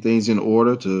getting things in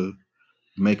order to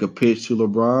make a pitch to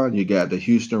LeBron. You got the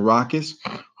Houston Rockets,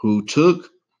 who took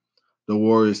the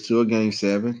Warriors to a Game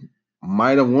 7.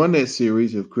 Might have won that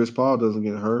series if Chris Paul doesn't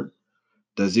get hurt.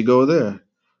 Does he go there?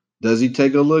 Does he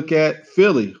take a look at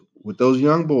Philly with those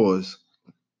young boys?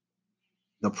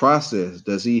 The process.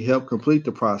 Does he help complete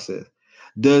the process?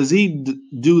 Does he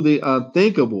do the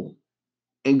unthinkable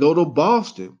and go to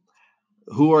Boston,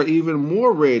 who are even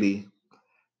more ready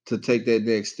to take that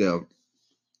next step?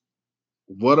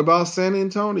 What about San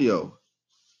Antonio?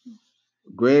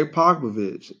 Greg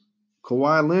Popovich,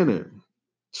 Kawhi Leonard.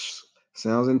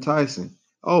 Sounds enticing.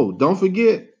 Oh, don't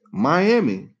forget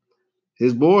Miami.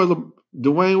 His boy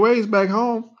Dwayne Wade's back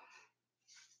home.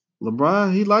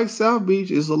 LeBron, he likes South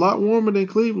Beach. It's a lot warmer than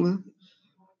Cleveland.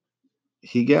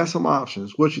 He got some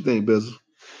options. What you think, Bizzle?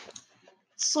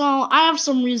 So I have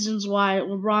some reasons why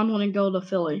LeBron wouldn't go to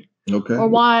Philly. Okay. Or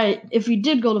why, if he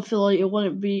did go to Philly, it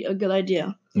wouldn't be a good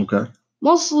idea. Okay.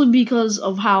 Mostly because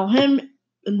of how him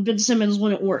and Ben Simmons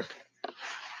wouldn't work.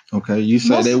 Okay. You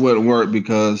say they wouldn't work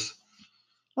because?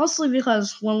 Mostly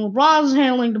because when LeBron's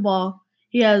handling the ball,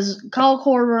 he has Kyle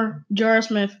Korver, J.R.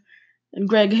 Smith, and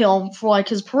Greg Hill for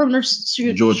his perimeter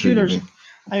shooters. Hill.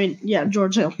 I mean, yeah,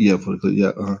 George Hill. Yeah,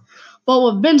 uh-huh. But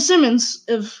with Ben Simmons,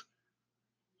 if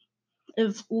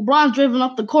LeBron's driven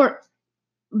up the court,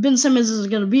 Ben Simmons isn't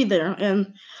going to be there.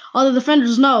 And other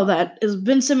defenders know that if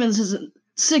Ben Simmons is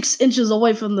 6 inches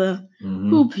away from the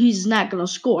hoop, he's not going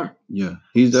to score. Yeah,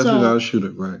 he's definitely not a shooter,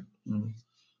 right. Mm-hmm.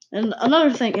 And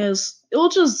another thing is, it will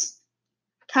just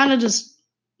kind of just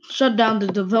shut down the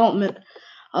development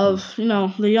of,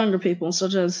 the younger people,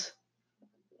 such as,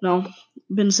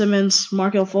 Ben Simmons,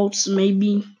 Markelle Fultz,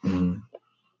 maybe. Mm-hmm.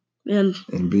 And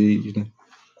Embiid,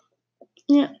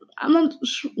 Yeah, I'm not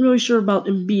really sure about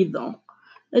Embiid, though.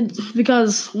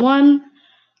 Because, one,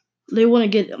 they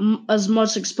wouldn't get as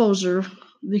much exposure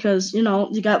because, you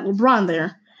got LeBron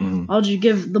there. Mm-hmm. Why would you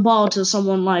give the ball to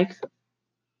someone like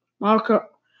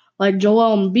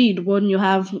Joel Embiid when you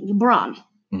have LeBron?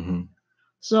 Mm-hmm.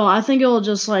 So I think it will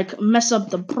just like mess up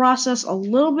the process a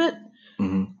little bit.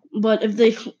 Mm-hmm. But if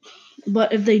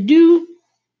they do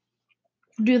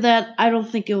that, I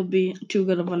don't think it will be too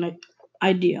good of an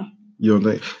idea. You don't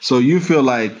think? So you feel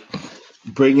like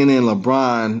bringing in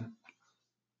LeBron,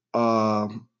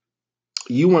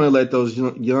 you want to let those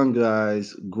young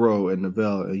guys grow and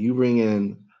develop, and you bring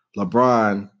in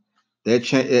LeBron, that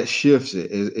shifts it.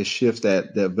 It shifts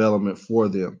that development for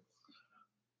them.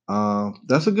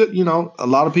 That's a good. A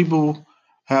lot of people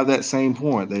have that same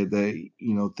point. They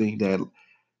think that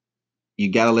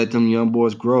you got to let them young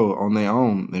boys grow on their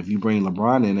own. If you bring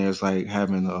LeBron in there, it's like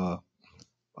having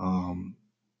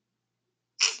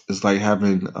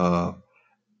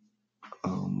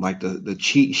like the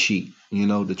cheat sheet,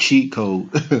 the cheat code.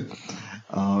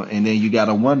 And then you got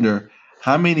to wonder,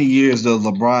 how many years does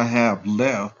LeBron have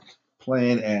left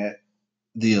playing at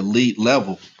the elite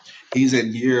level? He's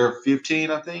in year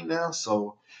 15, I think now.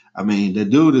 So, I mean, the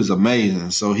dude is amazing.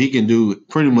 So he can do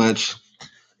pretty much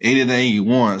anything he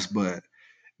wants. But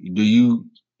do you,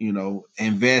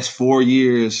 invest 4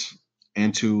 years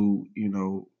into,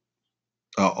 an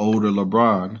older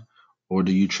LeBron, or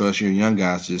do you trust your young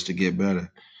guys just to get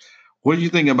better? What do you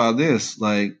think about this?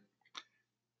 Like,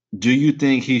 do you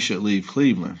think he should leave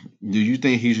Cleveland? Do you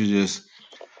think he should just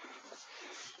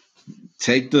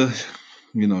take the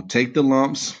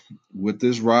lumps with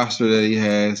this roster that he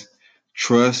has,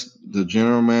 trust the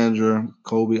general manager,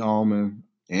 Kobe Allman,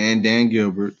 and Dan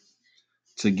Gilbert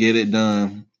to get it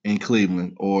done in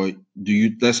Cleveland? Or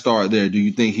let's start there. Do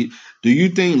you think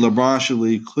LeBron should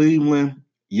leave Cleveland?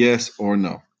 Yes or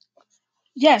no?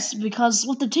 Yes, because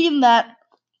with the team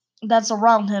that's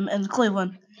around him in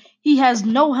Cleveland, he has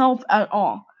no help at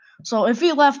all. So if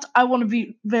he left, I wouldn't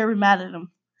be very mad at him.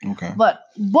 Okay. But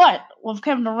with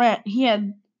Kevin Durant, he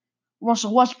had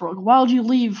Russell Westbrook. Why would you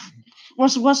leave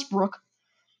Russell Westbrook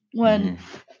when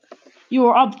you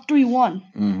were up 3-1?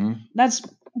 Mm-hmm. That's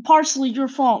partially your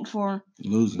fault for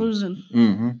losing.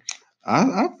 Mm-hmm.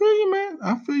 I feel you, man.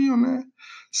 I feel you on that.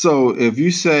 So if you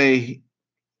say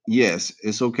yes,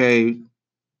 it's okay,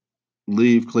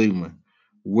 leave Cleveland,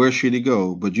 where should he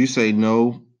go? But you say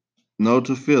no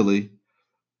to Philly.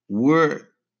 Where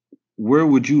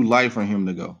would you like for him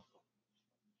to go?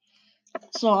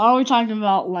 So are we talking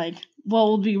about like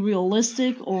what would be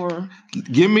realistic, or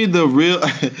give me the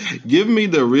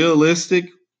realistic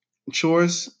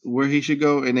choice where he should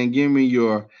go, and then give me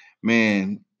your,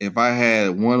 man, if I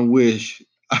had one wish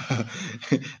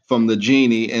from the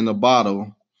genie in the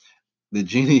bottle, the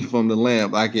genie from the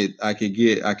lamp, I could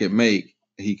make,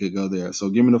 he could go there. So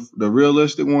give me the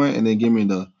realistic one, and then give me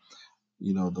the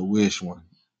the wish one.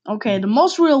 Okay, the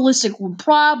most realistic would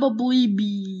probably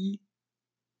be,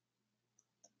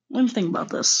 let me think about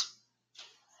this.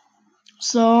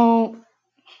 So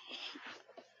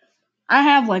I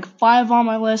have like 5 on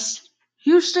my list.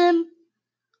 Houston,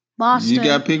 Boston. You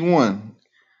gotta pick one.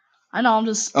 I know, I'm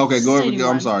just okay. Go ahead.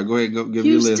 I'm sorry. Go ahead. Go give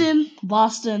me a list. Houston,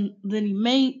 Boston. Then he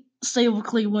may stay with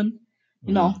Cleveland.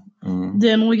 You know. Mm-hmm.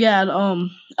 Then we got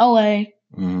L.A.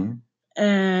 Mm-hmm.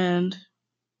 And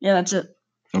yeah, that's it.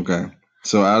 Okay.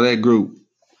 So out of that group,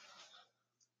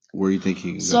 where do you think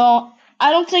he can go? So I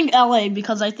don't think L.A.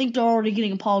 because I think they're already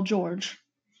getting Paul George.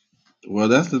 Well,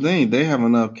 that's the thing. They have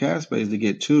enough cap space to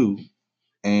get 2.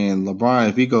 And LeBron,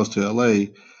 if he goes to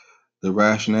L.A., the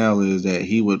rationale is that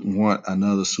he would want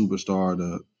another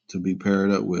superstar to be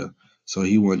paired up with. So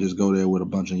he wouldn't just go there with a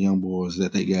bunch of young boys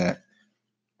that they got.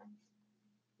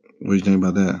 What do you think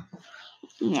about that?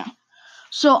 Yeah.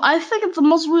 So I think the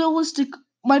most realistic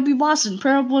might be Boston.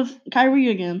 Pair up with Kyrie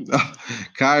again.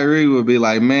 Kyrie would be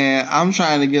like, man, I'm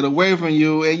trying to get away from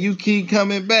you, and you keep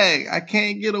coming back. I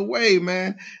can't get away,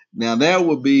 man. Now, that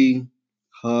would be,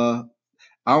 I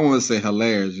don't want to say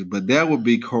hilarious, but that would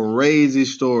be crazy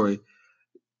story.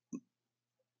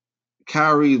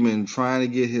 Kyrie's been trying to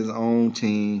get his own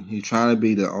team. He's trying to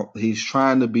be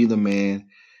the man.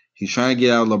 He's trying to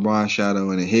get out of LeBron's shadow,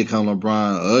 and then here come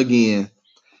LeBron again.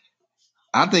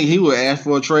 I think he would ask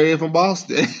for a trade from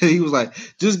Boston. He was like,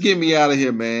 just get me out of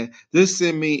here, man. Just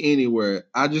send me anywhere.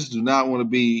 I just do not want to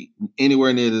be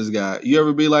anywhere near this guy. You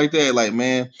ever be like that? Like,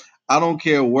 man, I don't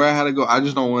care where I had to go. I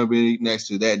just don't want to be next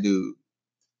to that dude.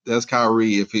 That's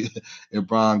Kyrie if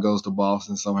Bron goes to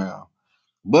Boston somehow.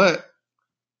 But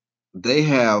they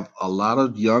have a lot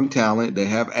of young talent. They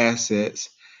have assets,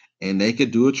 and they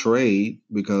could do a trade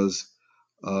because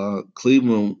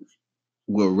Cleveland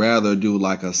would rather do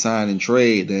like a sign and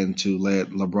trade than to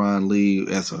let LeBron leave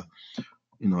as a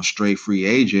straight free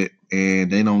agent, and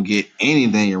they don't get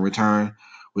anything in return.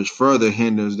 which further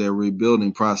hinders their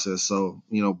rebuilding process. So,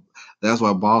 that's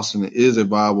why Boston is a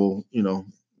viable,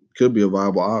 could be a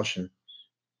viable option.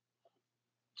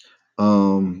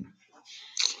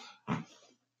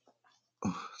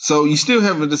 So you still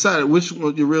haven't decided which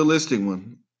one your realistic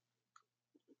one.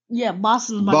 Yeah,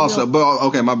 Boston's my Boston. But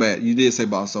okay, my bad. You did say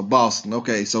Boston. So Boston.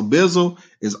 Okay, so Bizzle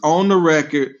is on the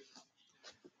record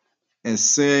and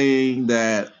saying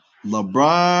that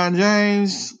LeBron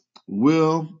James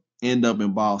will end up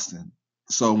in Boston.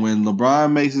 So when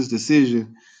LeBron makes his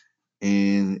decision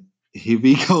and if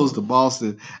he goes to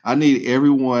Boston, I need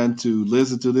everyone to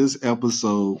listen to this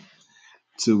episode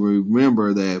to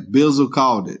remember that Bizzle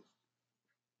called it.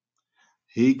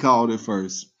 He called it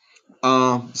first.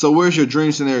 So where's your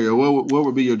dream scenario? What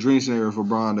would be your dream scenario for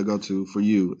Bron to go to for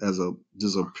you as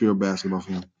just a pure basketball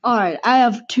fan? All right, I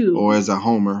have two. Or as a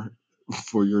homer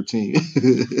for your team?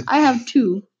 I have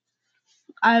two.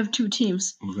 I have two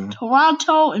teams, okay.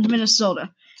 Toronto and Minnesota.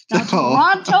 Now,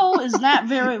 Toronto is not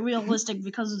very realistic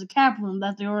because of the cap room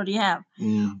that they already have.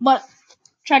 But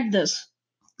check this.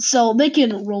 So they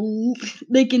can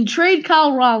trade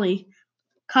Kyle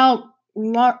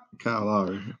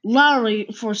Lowry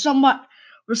for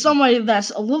somebody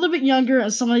that's a little bit younger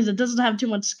and somebody that doesn't have too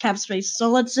much cap space. So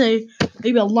let's say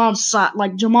maybe a launch slot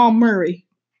like Jamal Murray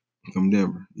from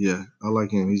Denver. Yeah, I like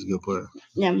him. He's a good player.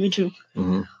 Yeah, me too.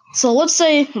 Mm-hmm. So let's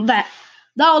say that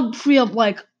would free up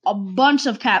like a bunch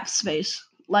of cap space,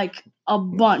 like a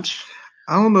bunch.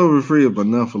 I don't know if it free up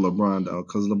enough for LeBron though,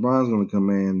 because LeBron's going to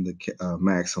command the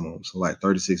maximum, so like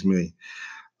 $36 million.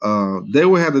 They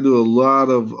would have to do a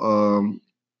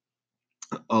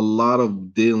lot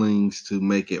of dealings to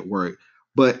make it work.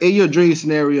 But in your dream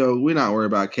scenario, we're not worried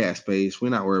about cap space. We're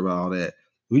not worried about all that.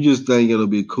 We just think it'll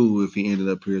be cool if he ended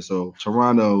up here. So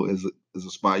Toronto is a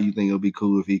spot you think it'll be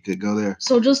cool if he could go there.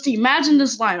 So just imagine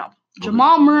this lineup: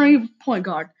 Jamal Murray, point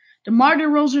guard; DeMar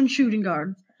DeRozan, shooting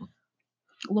guard;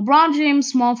 LeBron James,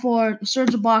 small forward;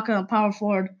 Serge Ibaka, power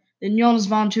forward; then Jonas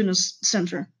Valanciunas,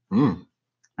 center.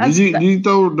 Did you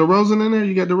throw DeRozan in there?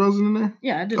 You got DeRozan in there?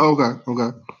 Yeah, I did.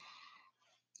 Okay.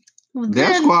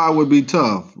 That squad would be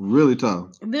tough, really tough.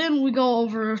 Then we go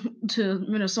over to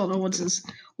Minnesota, which is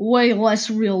way less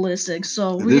realistic.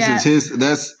 So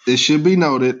it should be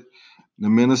noted, the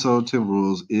Minnesota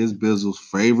Timberwolves is Bizzle's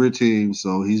favorite team,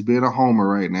 so he's being a homer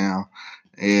right now.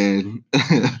 And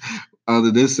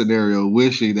under this scenario,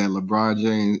 wishing that LeBron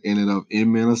James ended up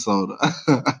in Minnesota.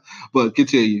 But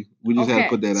continue. We just had to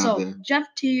put that out there. Jeff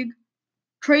Teague,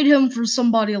 trade him for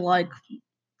somebody like,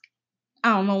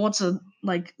 I don't know, what's a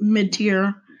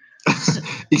mid-tier.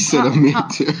 He said a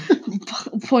mid-tier.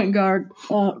 Point guard.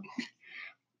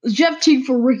 Jeff Teague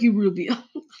for Ricky Rubio.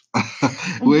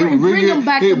 Bring him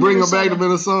back to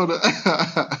Minnesota.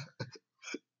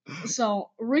 So,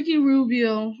 Ricky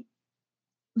Rubio,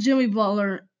 Jimmy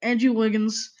Butler, Andrew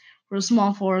Wiggins for a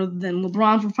small forward, then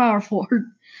LeBron for power forward,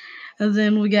 and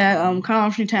then we got Karl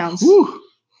Anthony Towns. Whew.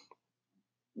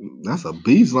 That's a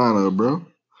beast lineup, bro.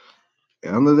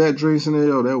 Under that dream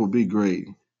scenario, that would be great.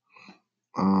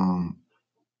 But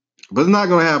it's not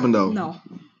going to happen, though. No.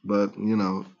 But,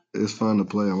 it's fun to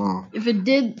play along. If it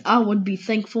did, I would be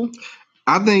thankful.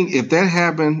 I think if that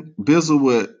happened, Bizzle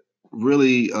would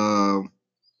really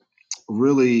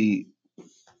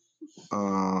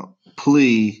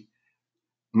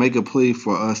make a plea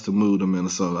for us to move to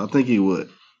Minnesota. I think he would.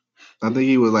 I think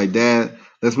he was like, Dad,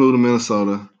 let's move to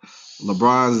Minnesota.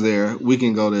 LeBron's there. We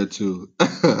can go there too.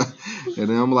 And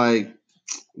then I'm like,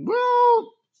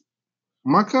 well,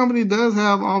 my company does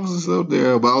have offices up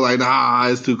there. But I was like, nah,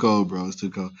 it's too cold, bro. It's too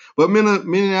cold. But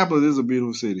Minneapolis is a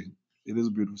beautiful city. It is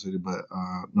a beautiful city, but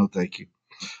no thank you.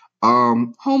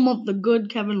 Home of the good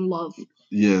Kevin Love.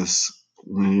 Yes.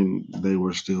 When they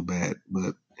were still bad,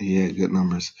 but he had good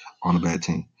numbers on a bad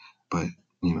team. But,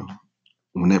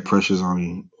 when that pressure's on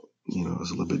you,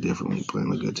 it's a little bit different when you're playing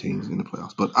the good teams in the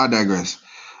playoffs. But I digress.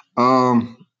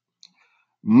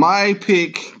 My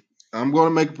pick, I'm going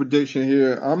to make a prediction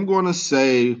here. I'm going to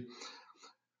say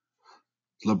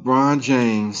LeBron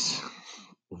James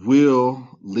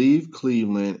will leave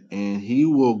Cleveland and he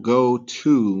will go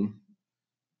to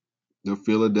the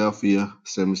Philadelphia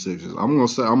 76ers. I'm going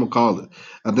to call it.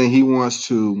 I think he wants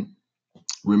to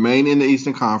remain in the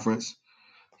Eastern Conference.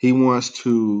 He wants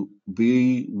to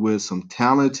be with some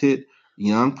talented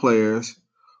young players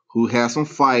who have some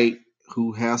fight,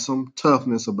 who have some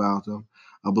toughness about them.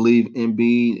 I believe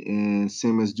Embiid and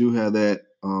Simmons do have that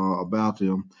about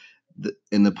them.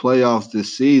 In the playoffs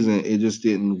this season, it just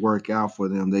didn't work out for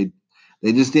them. They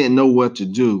just didn't know what to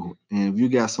do. And if you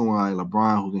got someone like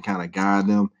LeBron who can kind of guide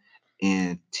them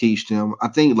and teach them, I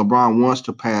think LeBron wants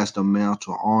to pass the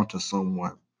mantle on to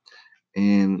someone.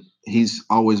 and he's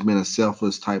always been a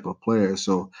selfless type of player.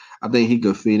 So I think he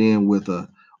could fit in with a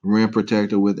rim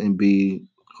protector with Embiid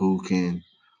who can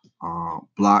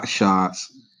block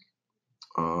shots,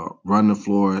 run the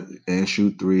floor and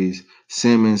shoot threes.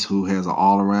 Simmons, who has an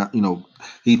all around,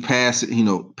 he passes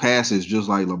just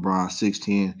like LeBron,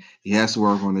 6'10". He has to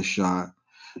work on his shot.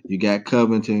 You got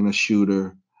Covington, a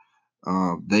shooter.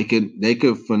 They could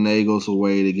finagle a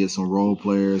way to get some role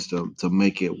players to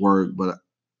make it work, but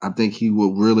I think he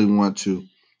would really want to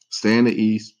stay in the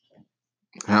East,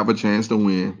 have a chance to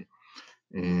win,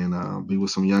 and be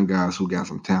with some young guys who got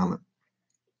some talent.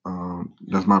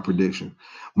 That's my prediction.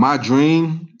 My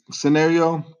dream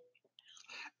scenario,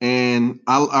 and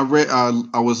I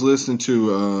was listening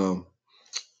to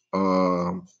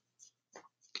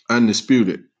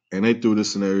Undisputed, and they threw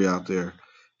this scenario out there.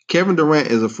 Kevin Durant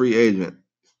is a free agent,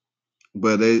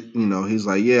 but he's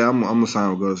like, yeah, I'm gonna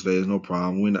sign with Golden State. There's no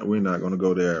problem. We're not gonna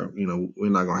go there. We're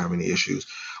not gonna have any issues.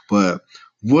 But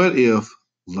what if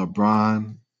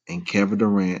LeBron and Kevin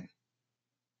Durant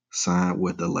signed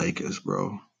with the Lakers,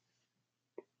 bro?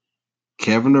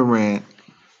 Kevin Durant,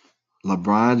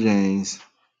 LeBron James,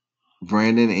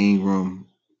 Brandon Ingram,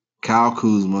 Kyle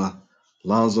Kuzma,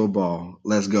 Lonzo Ball.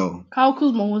 Let's go. Kyle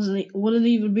Kuzma wouldn't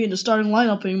even be in the starting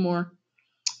lineup anymore.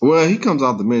 Well, he comes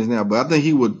off the bench now, but I think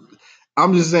he would.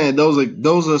 I'm just saying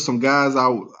those are some guys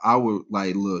I would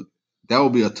like. Look, that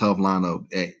would be a tough lineup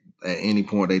at any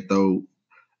point they throw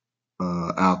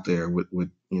out there. With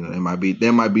it might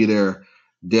be their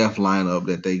death lineup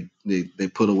that they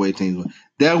put away teams with.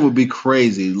 That would be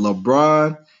crazy.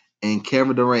 LeBron and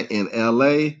Kevin Durant in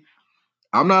LA.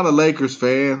 I'm not a Lakers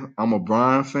fan. I'm a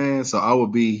Bron fan, so I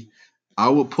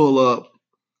would pull up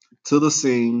to the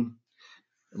scene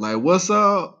like, what's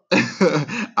up?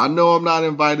 I know I'm not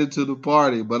invited to the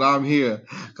party, but I'm here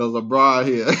because LeBron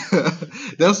here.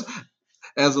 That's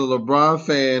as a LeBron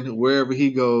fan, wherever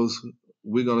he goes,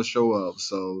 we're gonna show up.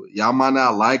 So y'all might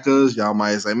not like us. Y'all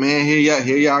might say, man, here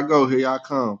y'all go, here y'all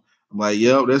come. I'm like,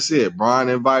 yep, that's it. Brian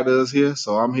invited us here,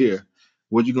 so I'm here.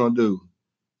 What you gonna do?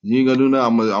 You ain't gonna do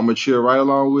nothing. I'm gonna cheer right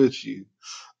along with you.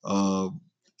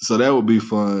 So that would be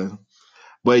fun.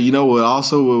 But you know what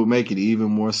also will make it even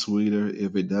more sweeter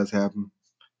if it does happen?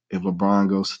 If LeBron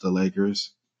goes to the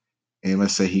Lakers and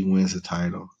let's say he wins the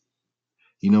title.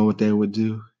 You know what they would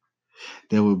do?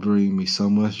 They would bring me so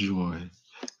much joy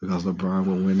because LeBron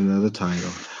would win another title.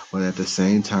 But at the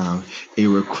same time, it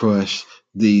would crush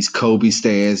these Kobe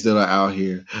stands that are out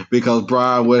here because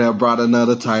Brian would have brought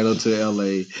another title to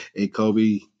LA and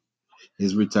Kobe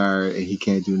is retired and he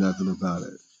can't do nothing about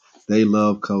it. They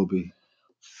love Kobe.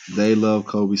 They love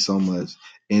Kobe so much.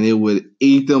 And it would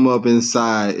eat them up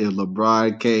inside if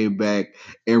LeBron came back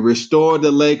and restored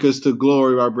the Lakers to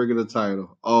glory by bringing the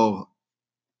title. Oh,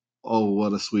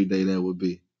 what a sweet day that would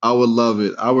be. I would love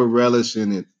it. I would relish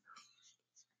in it.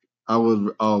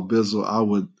 Bizzle,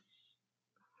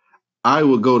 I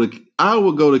would go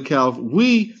to California.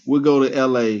 We would go to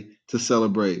LA to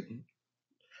celebrate.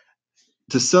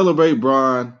 To celebrate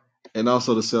Bron and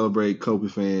also to celebrate Kobe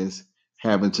fans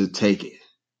having to take it.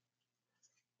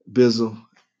 Bizzle,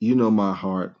 you know my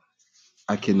heart.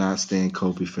 I cannot stand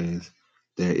Kobe fans.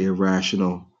 They're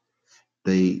irrational.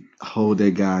 They hold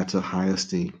their guy to high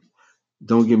esteem.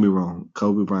 Don't get me wrong.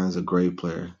 Kobe Bryant's a great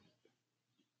player.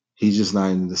 He's just not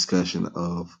in the discussion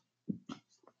of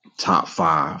top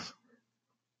 5.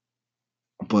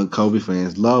 But Kobe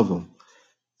fans love him.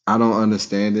 I don't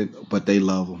understand it, but they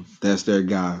love him. That's their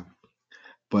guy.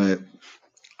 But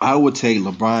I would take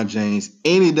LeBron James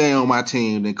any day on my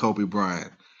team than Kobe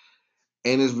Bryant.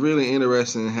 And it's really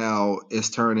interesting how it's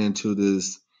turned into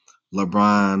this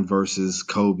LeBron versus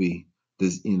Kobe,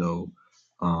 this,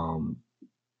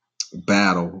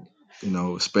 battle,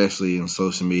 especially on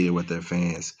social media with their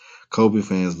fans. Kobe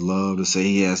fans love to say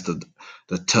he has the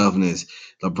toughness.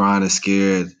 LeBron is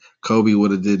scared. Kobe would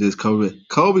have did this.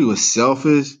 Kobe was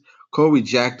selfish. Kobe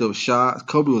jacked up shots.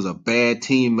 Kobe was a bad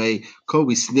teammate.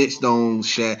 Kobe snitched on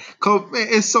Shaq. Kobe, man,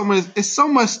 it's so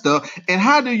much stuff. And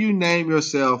how do you name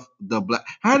yourself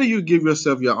how do you give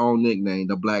yourself your own nickname,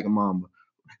 the Black Mamba?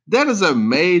 That is a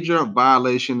major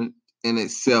violation in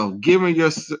itself. Giving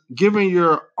yourself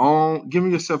your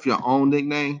own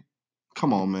nickname.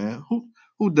 Come on, man.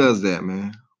 Who does that,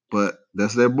 man? But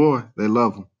that's their boy. They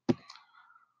love him.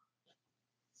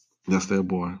 That's their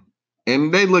boy.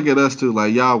 And they look at us too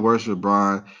like, y'all worship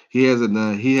Brian. He hasn't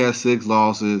done. He has 6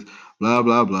 losses. Blah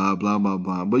blah blah blah blah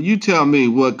blah. But you tell me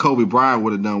what Kobe Bryant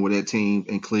would have done with that team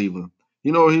in Cleveland.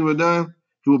 You know what he would have done?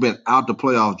 He would have been out the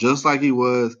playoffs just like he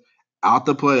was out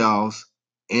the playoffs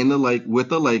with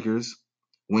the Lakers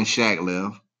when Shaq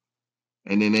left.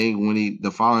 And then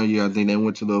the following year, I think they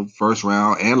went to the first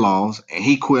round and lost, and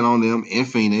he quit on them in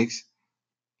Phoenix.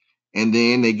 And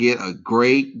then they get a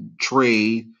great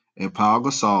trade in Pau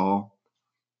Gasol.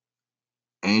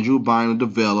 Andrew Bynum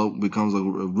developed, becomes a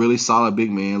really solid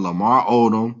big man. Lamar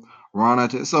Odom, Ron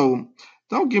Artest. So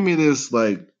don't give me this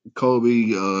like Kobe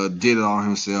did it all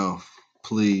himself,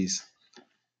 please.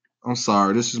 I'm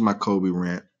sorry. This is my Kobe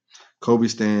rant. Kobe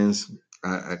stands,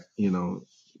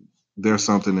 they're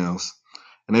something else.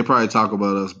 And they probably talk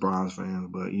about us Bronze fans,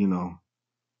 but it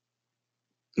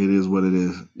is what it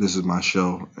is. This is my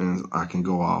show, and I can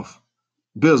go off.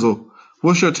 Bizzle,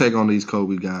 what's your take on these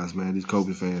Kobe guys, man? These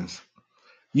Kobe fans.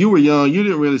 You were young. You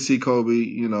didn't really see Kobe.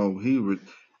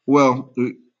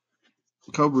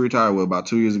 Kobe retired about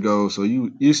 2 years ago, so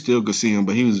you still could see him,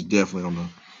 but he was definitely on the,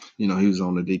 he was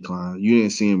on the decline. You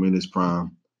didn't see him in his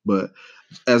prime, but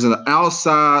as an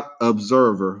outside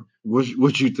observer,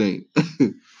 what you think?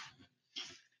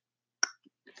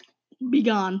 Be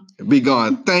gone. Be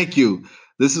gone. Thank you.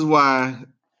 This is why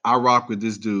I rock with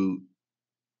this dude.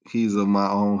 He's of my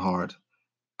own heart.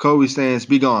 Kobe stands,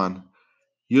 be gone.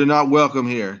 You're not welcome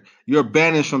here. You're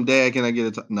banished from Dad. Can I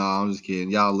get a No, I'm just kidding.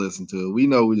 Y'all listen to it. We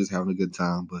know we're just having a good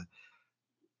time, but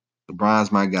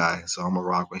LeBron's my guy, so I'm going to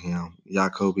rock with him. Y'all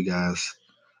Kobe guys,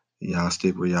 y'all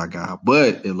stick with y'all guy.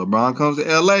 But if LeBron comes to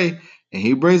L.A. and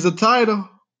he brings the title,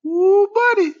 ooh,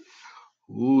 buddy,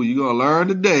 ooh, you're going to learn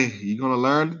today. You're going to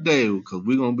learn today because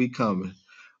we're going to be coming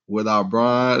with our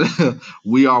Bron.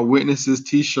 We Are Witnesses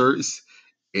t-shirts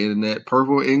in that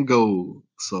purple and gold.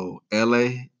 So,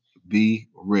 L.A., be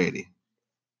ready.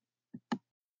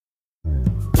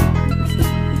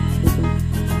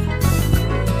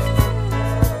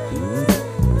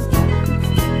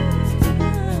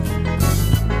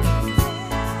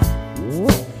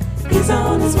 He's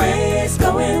on his way, he's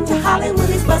going to Hollywood,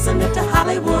 he's busting into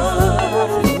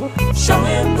Hollywood. Show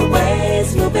him the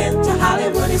ways, moving to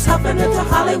Hollywood, he's hopping into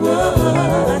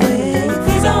Hollywood.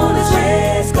 He's on his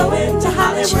way, he's going to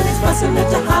Hollywood, he's busting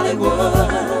into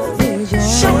Hollywood.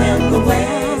 Show him the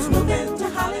ways, moving to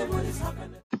Hollywood, he's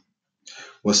hopping into...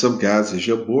 What's up, guys? It's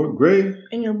your boy Gray.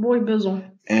 And your boy Bizzle.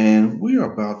 And we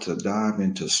are about to dive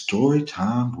into story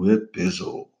time with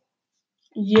Bizzle.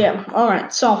 Yeah,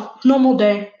 alright, so normal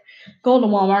day. Go to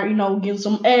Walmart, get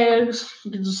some eggs,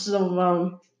 get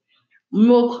some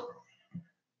milk.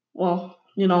 Well,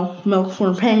 milk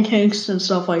for pancakes and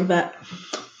stuff like that.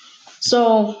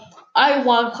 So I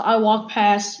walk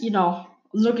past,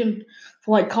 looking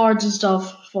for like cards and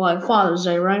stuff for like Father's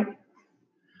Day, right?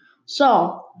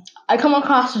 So I come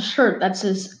across a shirt that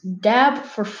says Dab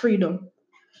for Freedom.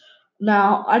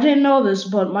 Now, I didn't know this,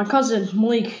 but my cousin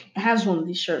Malik has one of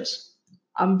these shirts.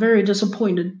 I'm very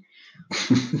disappointed.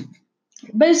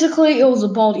 Basically, it was a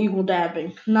bald eagle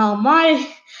dabbing. Now, my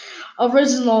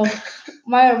original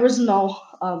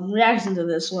reaction to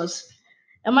this was,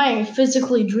 am I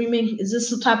physically dreaming? Is this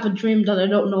some type of dream that I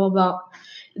don't know about?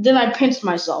 Then I pinched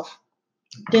myself.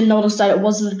 Didn't notice that it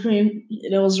wasn't a dream,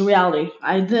 it was a reality.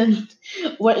 I then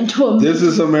went into a... This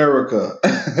is America.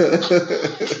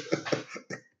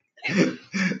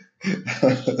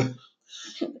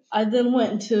 I then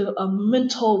went into a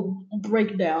mental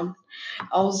breakdown.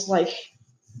 I was like,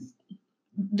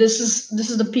 this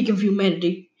is the peak of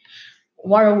humanity.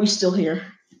 Why are we still here?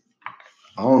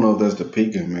 I don't know if that's the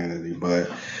peak of humanity,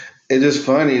 but it's just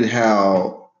funny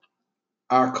how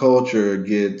our culture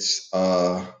gets,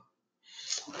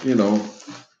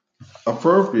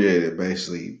 appropriated,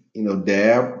 basically.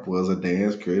 Dab was a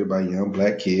dance created by young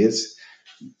black kids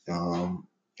in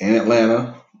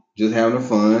Atlanta, just having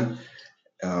fun.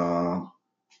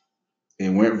 It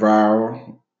went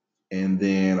viral. And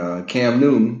then Cam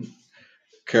Newton,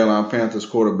 Carolina Panthers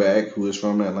quarterback, who is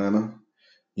from Atlanta,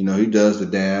 he does the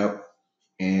dab.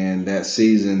 And that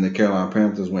season, the Carolina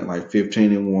Panthers went like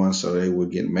 15-1, so they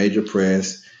would get major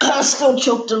press. I still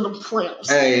choked in the playoffs.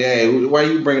 Hey, why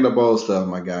you bringing up old stuff,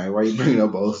 my guy? Why you bringing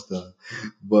up old stuff?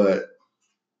 But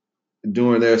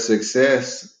during their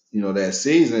success, that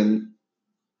season,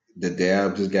 the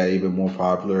dab just got even more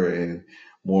popular and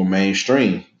more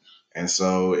mainstream. And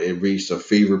so it reached a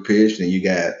fever pitch, and you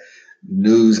got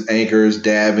news anchors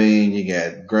dabbing, you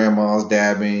got grandmas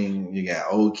dabbing, you got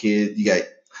old kids, you got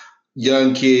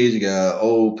young kids, you got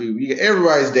old people,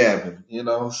 everybody's dabbing,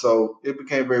 so it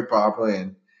became very popular.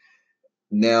 And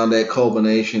now that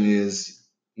culmination is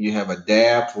you have a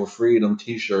Dab for Freedom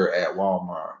t-shirt at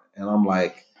Walmart. And I'm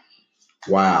like,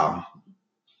 wow.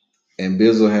 And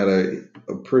Bizzle had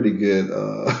a pretty good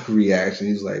reaction.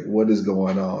 He's like, what is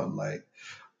going on? Like,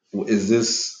 is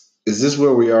this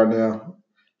where we are now?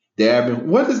 Dabbing?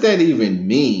 What does that even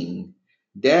mean?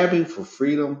 Dabbing for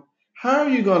freedom? how are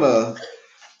you gonna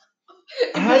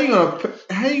how you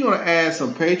gonna add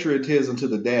some patriotism to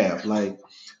the dab? Like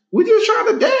we just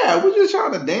trying to dab, we just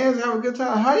trying to dance, have a good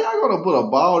time. How y'all gonna put a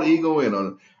bald eagle in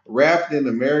a wrapped in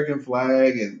the American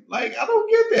flag and like I don't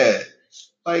get that.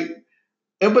 Like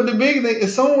but the big thing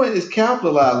is someone is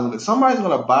capitalizing on it. Somebody's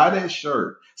gonna buy that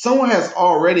shirt. Someone has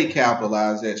already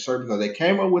capitalized that shirt because they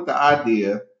came up with the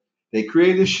idea, they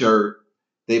created a shirt,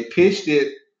 they pitched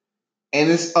it,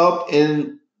 and it's up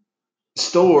in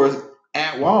stores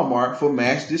at Walmart for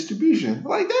mass distribution.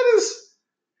 Like that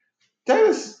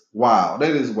is wild.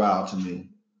 That is wild to me.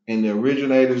 And the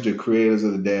originators, the creators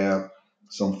of the dab,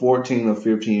 some 14 or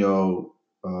 15-year-old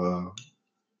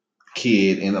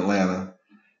kid in Atlanta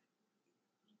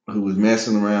who was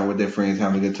messing around with their friends,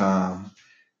 having a good time,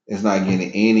 is not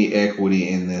getting any equity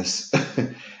in this.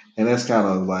 And that's kind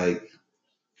of like,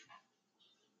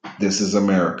 this is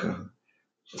America.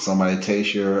 Somebody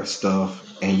takes your stuff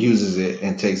and uses it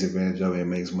and takes advantage of it and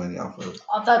makes money off of it.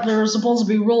 I thought there were supposed to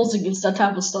be rules against that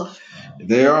type of stuff.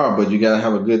 There are, but you got to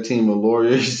have a good team of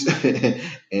lawyers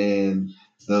and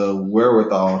the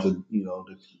wherewithal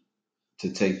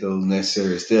to take those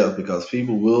necessary steps, because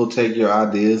people will take your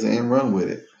ideas and run with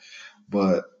it.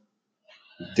 But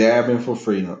dabbing for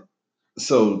freedom.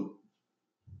 So,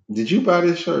 did you buy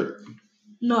this shirt?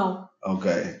 No.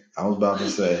 Okay, I was about to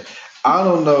say, I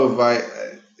don't know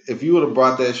if you would have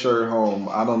brought that shirt home,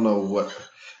 I don't know what.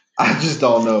 I just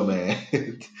don't know, man.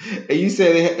 And you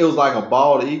said it was like a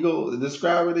bald eagle.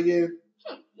 Describe it again.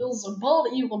 It was a bald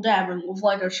eagle dabbing with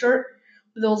like a shirt.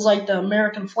 It was like the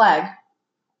American flag.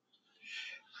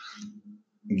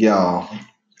 Y'all,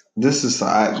 this is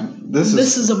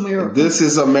America. This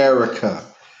is America.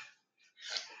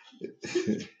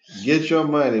 Get your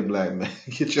money, black man.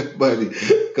 Get your money,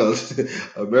 because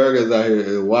America's out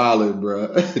here wilding,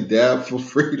 bro. Dab for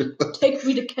freedom. Take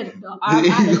me to Canada.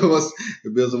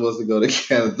 Bill wants to go to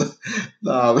Canada.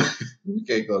 Nah, man, we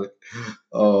can't go to.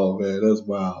 Oh man, that's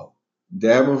wild.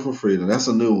 Dabbing for freedom. That's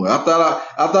a new one. I thought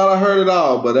I heard it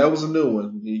all, but that was a new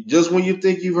one. Just when you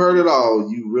think you've heard it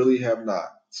all, you really have not.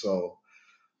 So,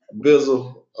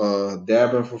 Bizzle,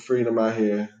 dabbing for freedom out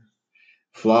here.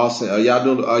 Flossing.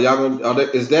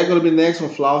 Is that going to be the next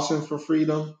one? Flossing for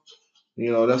freedom. You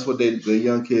know, that's what the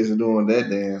young kids are doing. That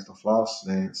dance, the floss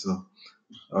dance. So,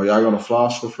 are y'all going to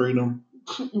floss for freedom?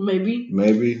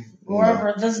 Maybe.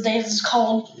 Whatever this dance is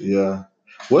called. Yeah.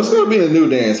 What's going to be the new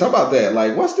dance? How about that?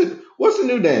 Like, what's the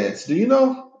new dance? Do you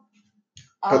know?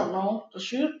 I don't know. The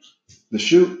shoot. The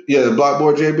shoot. Yeah, the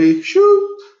Blockboard JB.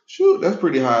 Shoot. That's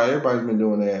pretty high. Everybody's been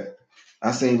doing that.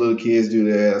 I seen little kids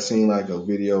do that. I seen like a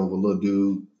video of a little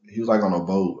dude. He was like on a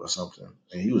boat or something,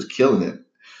 and he was killing it.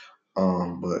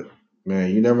 But man,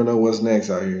 you never know what's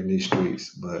next out here in these streets.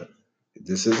 But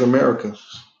this is America.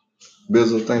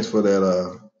 Bizzle, thanks for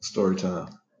that story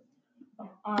time.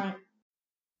 All right.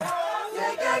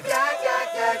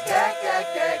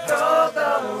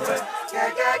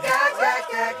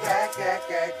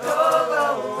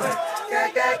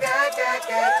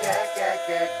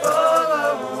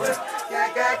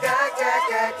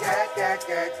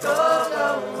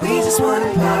 We just want to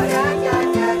party,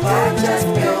 party just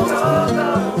for you.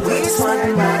 We just want to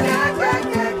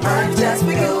party just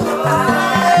for you. I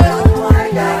want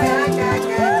to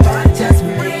party just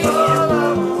for you.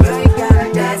 We gotta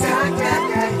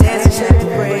dance and shake the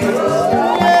brain.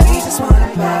 We just want to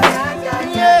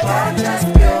party just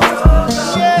for you.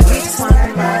 We just want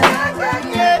to party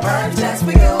just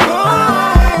for you.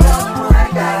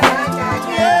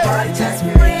 Party just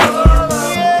for you.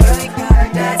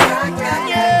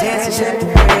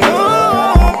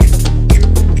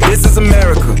 This is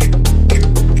America.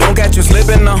 Don't catch you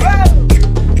slipping now.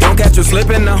 Don't catch you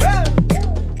slipping now.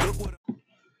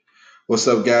 What's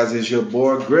up, guys? It's your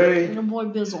boy Gray. And your boy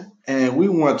Bizzle. And we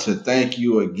want to thank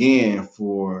you again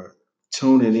for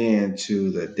tuning in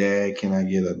to the Dad Can I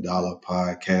Get a Dollar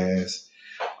podcast.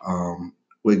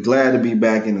 We're glad to be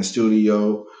back in the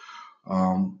studio.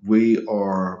 We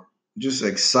are just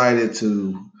excited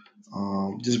to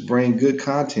just bring good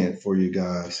content for you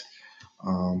guys.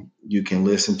 You can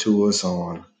listen to us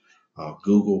on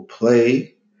Google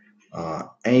Play,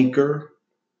 Anchor,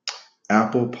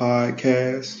 Apple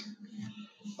Podcast,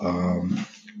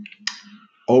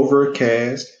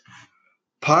 Overcast,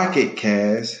 Pocket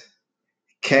Cast,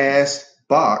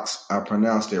 Castbox. I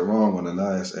pronounced it wrong on the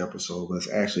last episode, but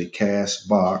it's actually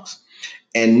Castbox.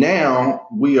 And now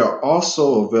we are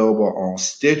also available on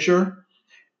Stitcher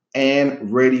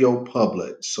and Radio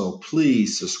Public. So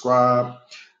please subscribe,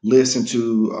 listen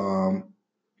to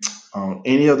on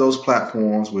any of those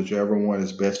platforms, whichever one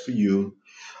is best for you.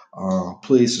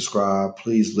 Please subscribe.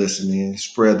 Please listen in.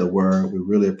 Spread the word. We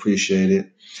really appreciate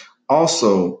it.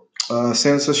 Also,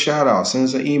 send us a shout out. Send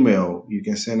us an email. You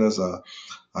can send us an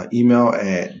email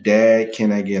at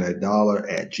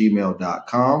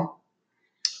dadcanigetaDollar@gmail.com.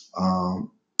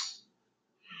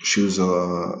 Shoot us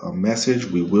a message.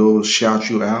 We will shout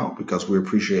you out because we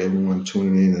appreciate everyone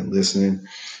tuning in and listening.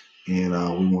 And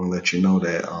we want to let you know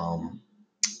that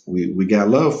we got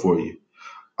love for you.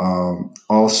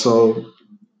 Also,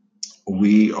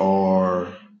 we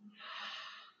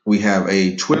have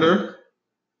a Twitter.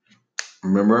 I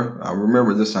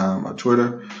remember this time. My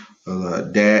Twitter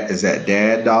dad is at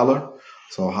Dad Dollar.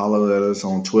 So holler at us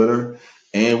on Twitter.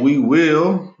 And we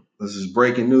will, this is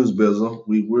breaking news, Bizzle,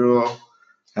 we will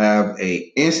have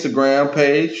a Instagram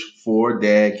page for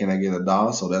Dad Can I Get a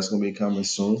Dollar? So that's going to be coming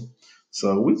soon.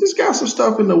 So we just got some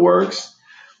stuff in the works.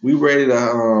 We ready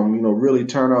to really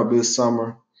turn up this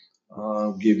summer.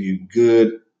 Give you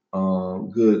good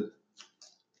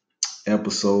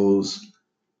episodes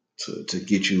to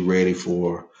get you ready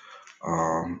for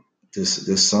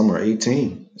this summer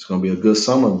 18. It's gonna be a good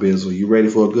summer, Bizzle. You ready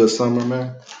for a good summer,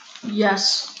 man?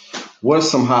 Yes. What are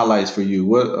some highlights for you?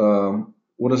 What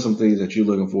are some things that you're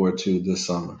looking forward to this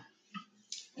summer?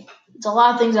 It's a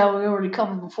lot of things that we already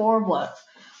covered before, but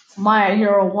My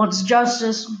Hero Wants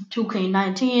Justice,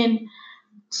 2K19,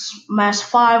 Smash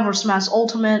 5 or Smash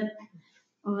Ultimate,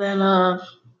 and then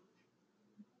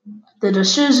The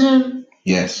Decision.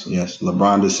 Yes,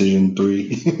 LeBron Decision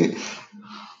 3.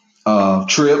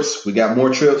 Trips, we got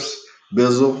more trips.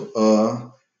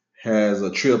 Bizzle has a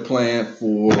trip planned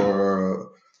for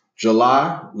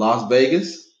July, Las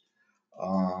Vegas.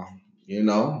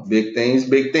 Big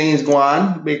things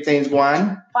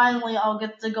going. Finally, I'll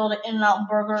get to go to In-N-Out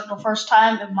Burger the first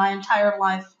time in my entire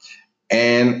life.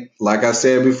 And like I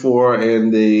said before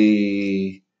in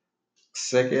the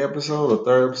second episode or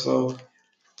third episode,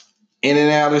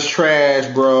 In-N-Out is trash,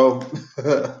 bro.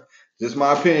 Just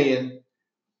my opinion.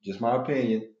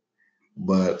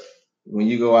 But when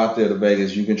you go out there to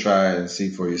Vegas, you can try it and see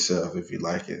for yourself if you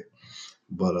like it.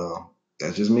 But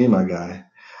that's just me, my guy.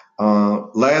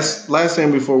 Last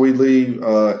thing before we leave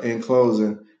in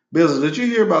closing, Bizzle, did you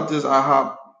hear about this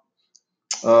IHOP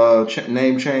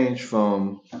name change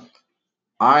from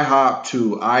IHOP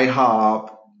to IHOP,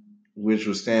 which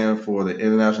would stand for the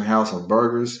International House of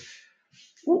Burgers?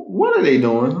 What are they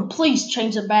doing? Please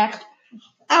change it back.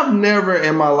 I've never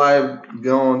in my life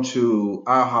gone to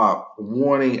IHOP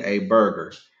wanting a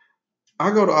burger.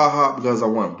 I go to IHOP because I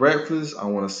want breakfast. I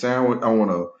want a sandwich. I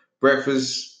want a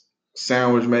breakfast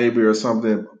sandwich maybe or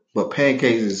something. But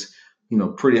pancakes is,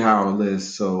 pretty high on the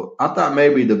list. So I thought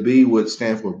maybe the B would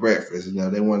stand for breakfast.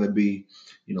 They want to be,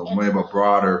 maybe a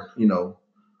broader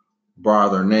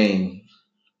name,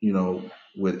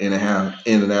 with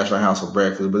International House of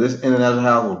Breakfast. But this International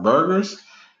House of Burgers,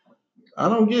 I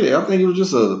don't get it. I think it was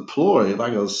just a ploy,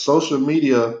 like a social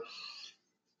media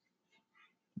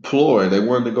ploy. They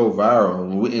wanted to go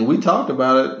viral. And we talked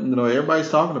about it. Everybody's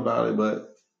talking about it.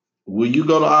 But will you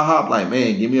go to IHOP like,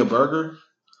 man, give me a burger?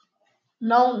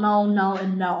 No, and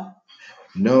no.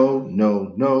 No.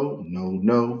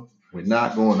 We're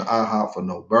not going to IHOP for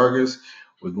no burgers.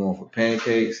 We're going for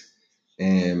pancakes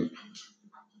and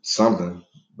something,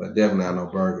 but definitely not no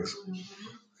burgers.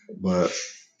 But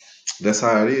that's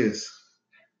how it is.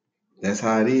 That's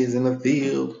how it is in the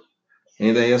field.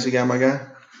 Anything else you got, my guy?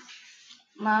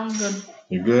 Nah, I'm good.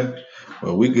 You good?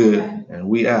 Well, we good, and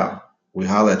we out. We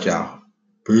holla at y'all.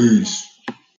 Peace.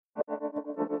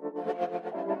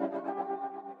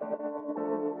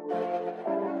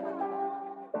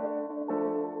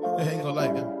 They ain't gonna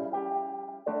like it.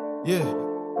 Yeah.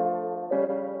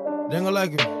 They ain't gonna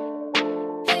like it.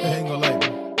 They ain't gonna like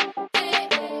it.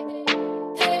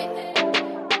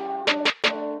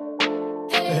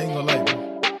 They ain't gonna like it.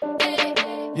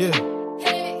 Yeah.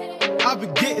 I be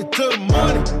getting to the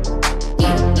money.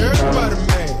 Everybody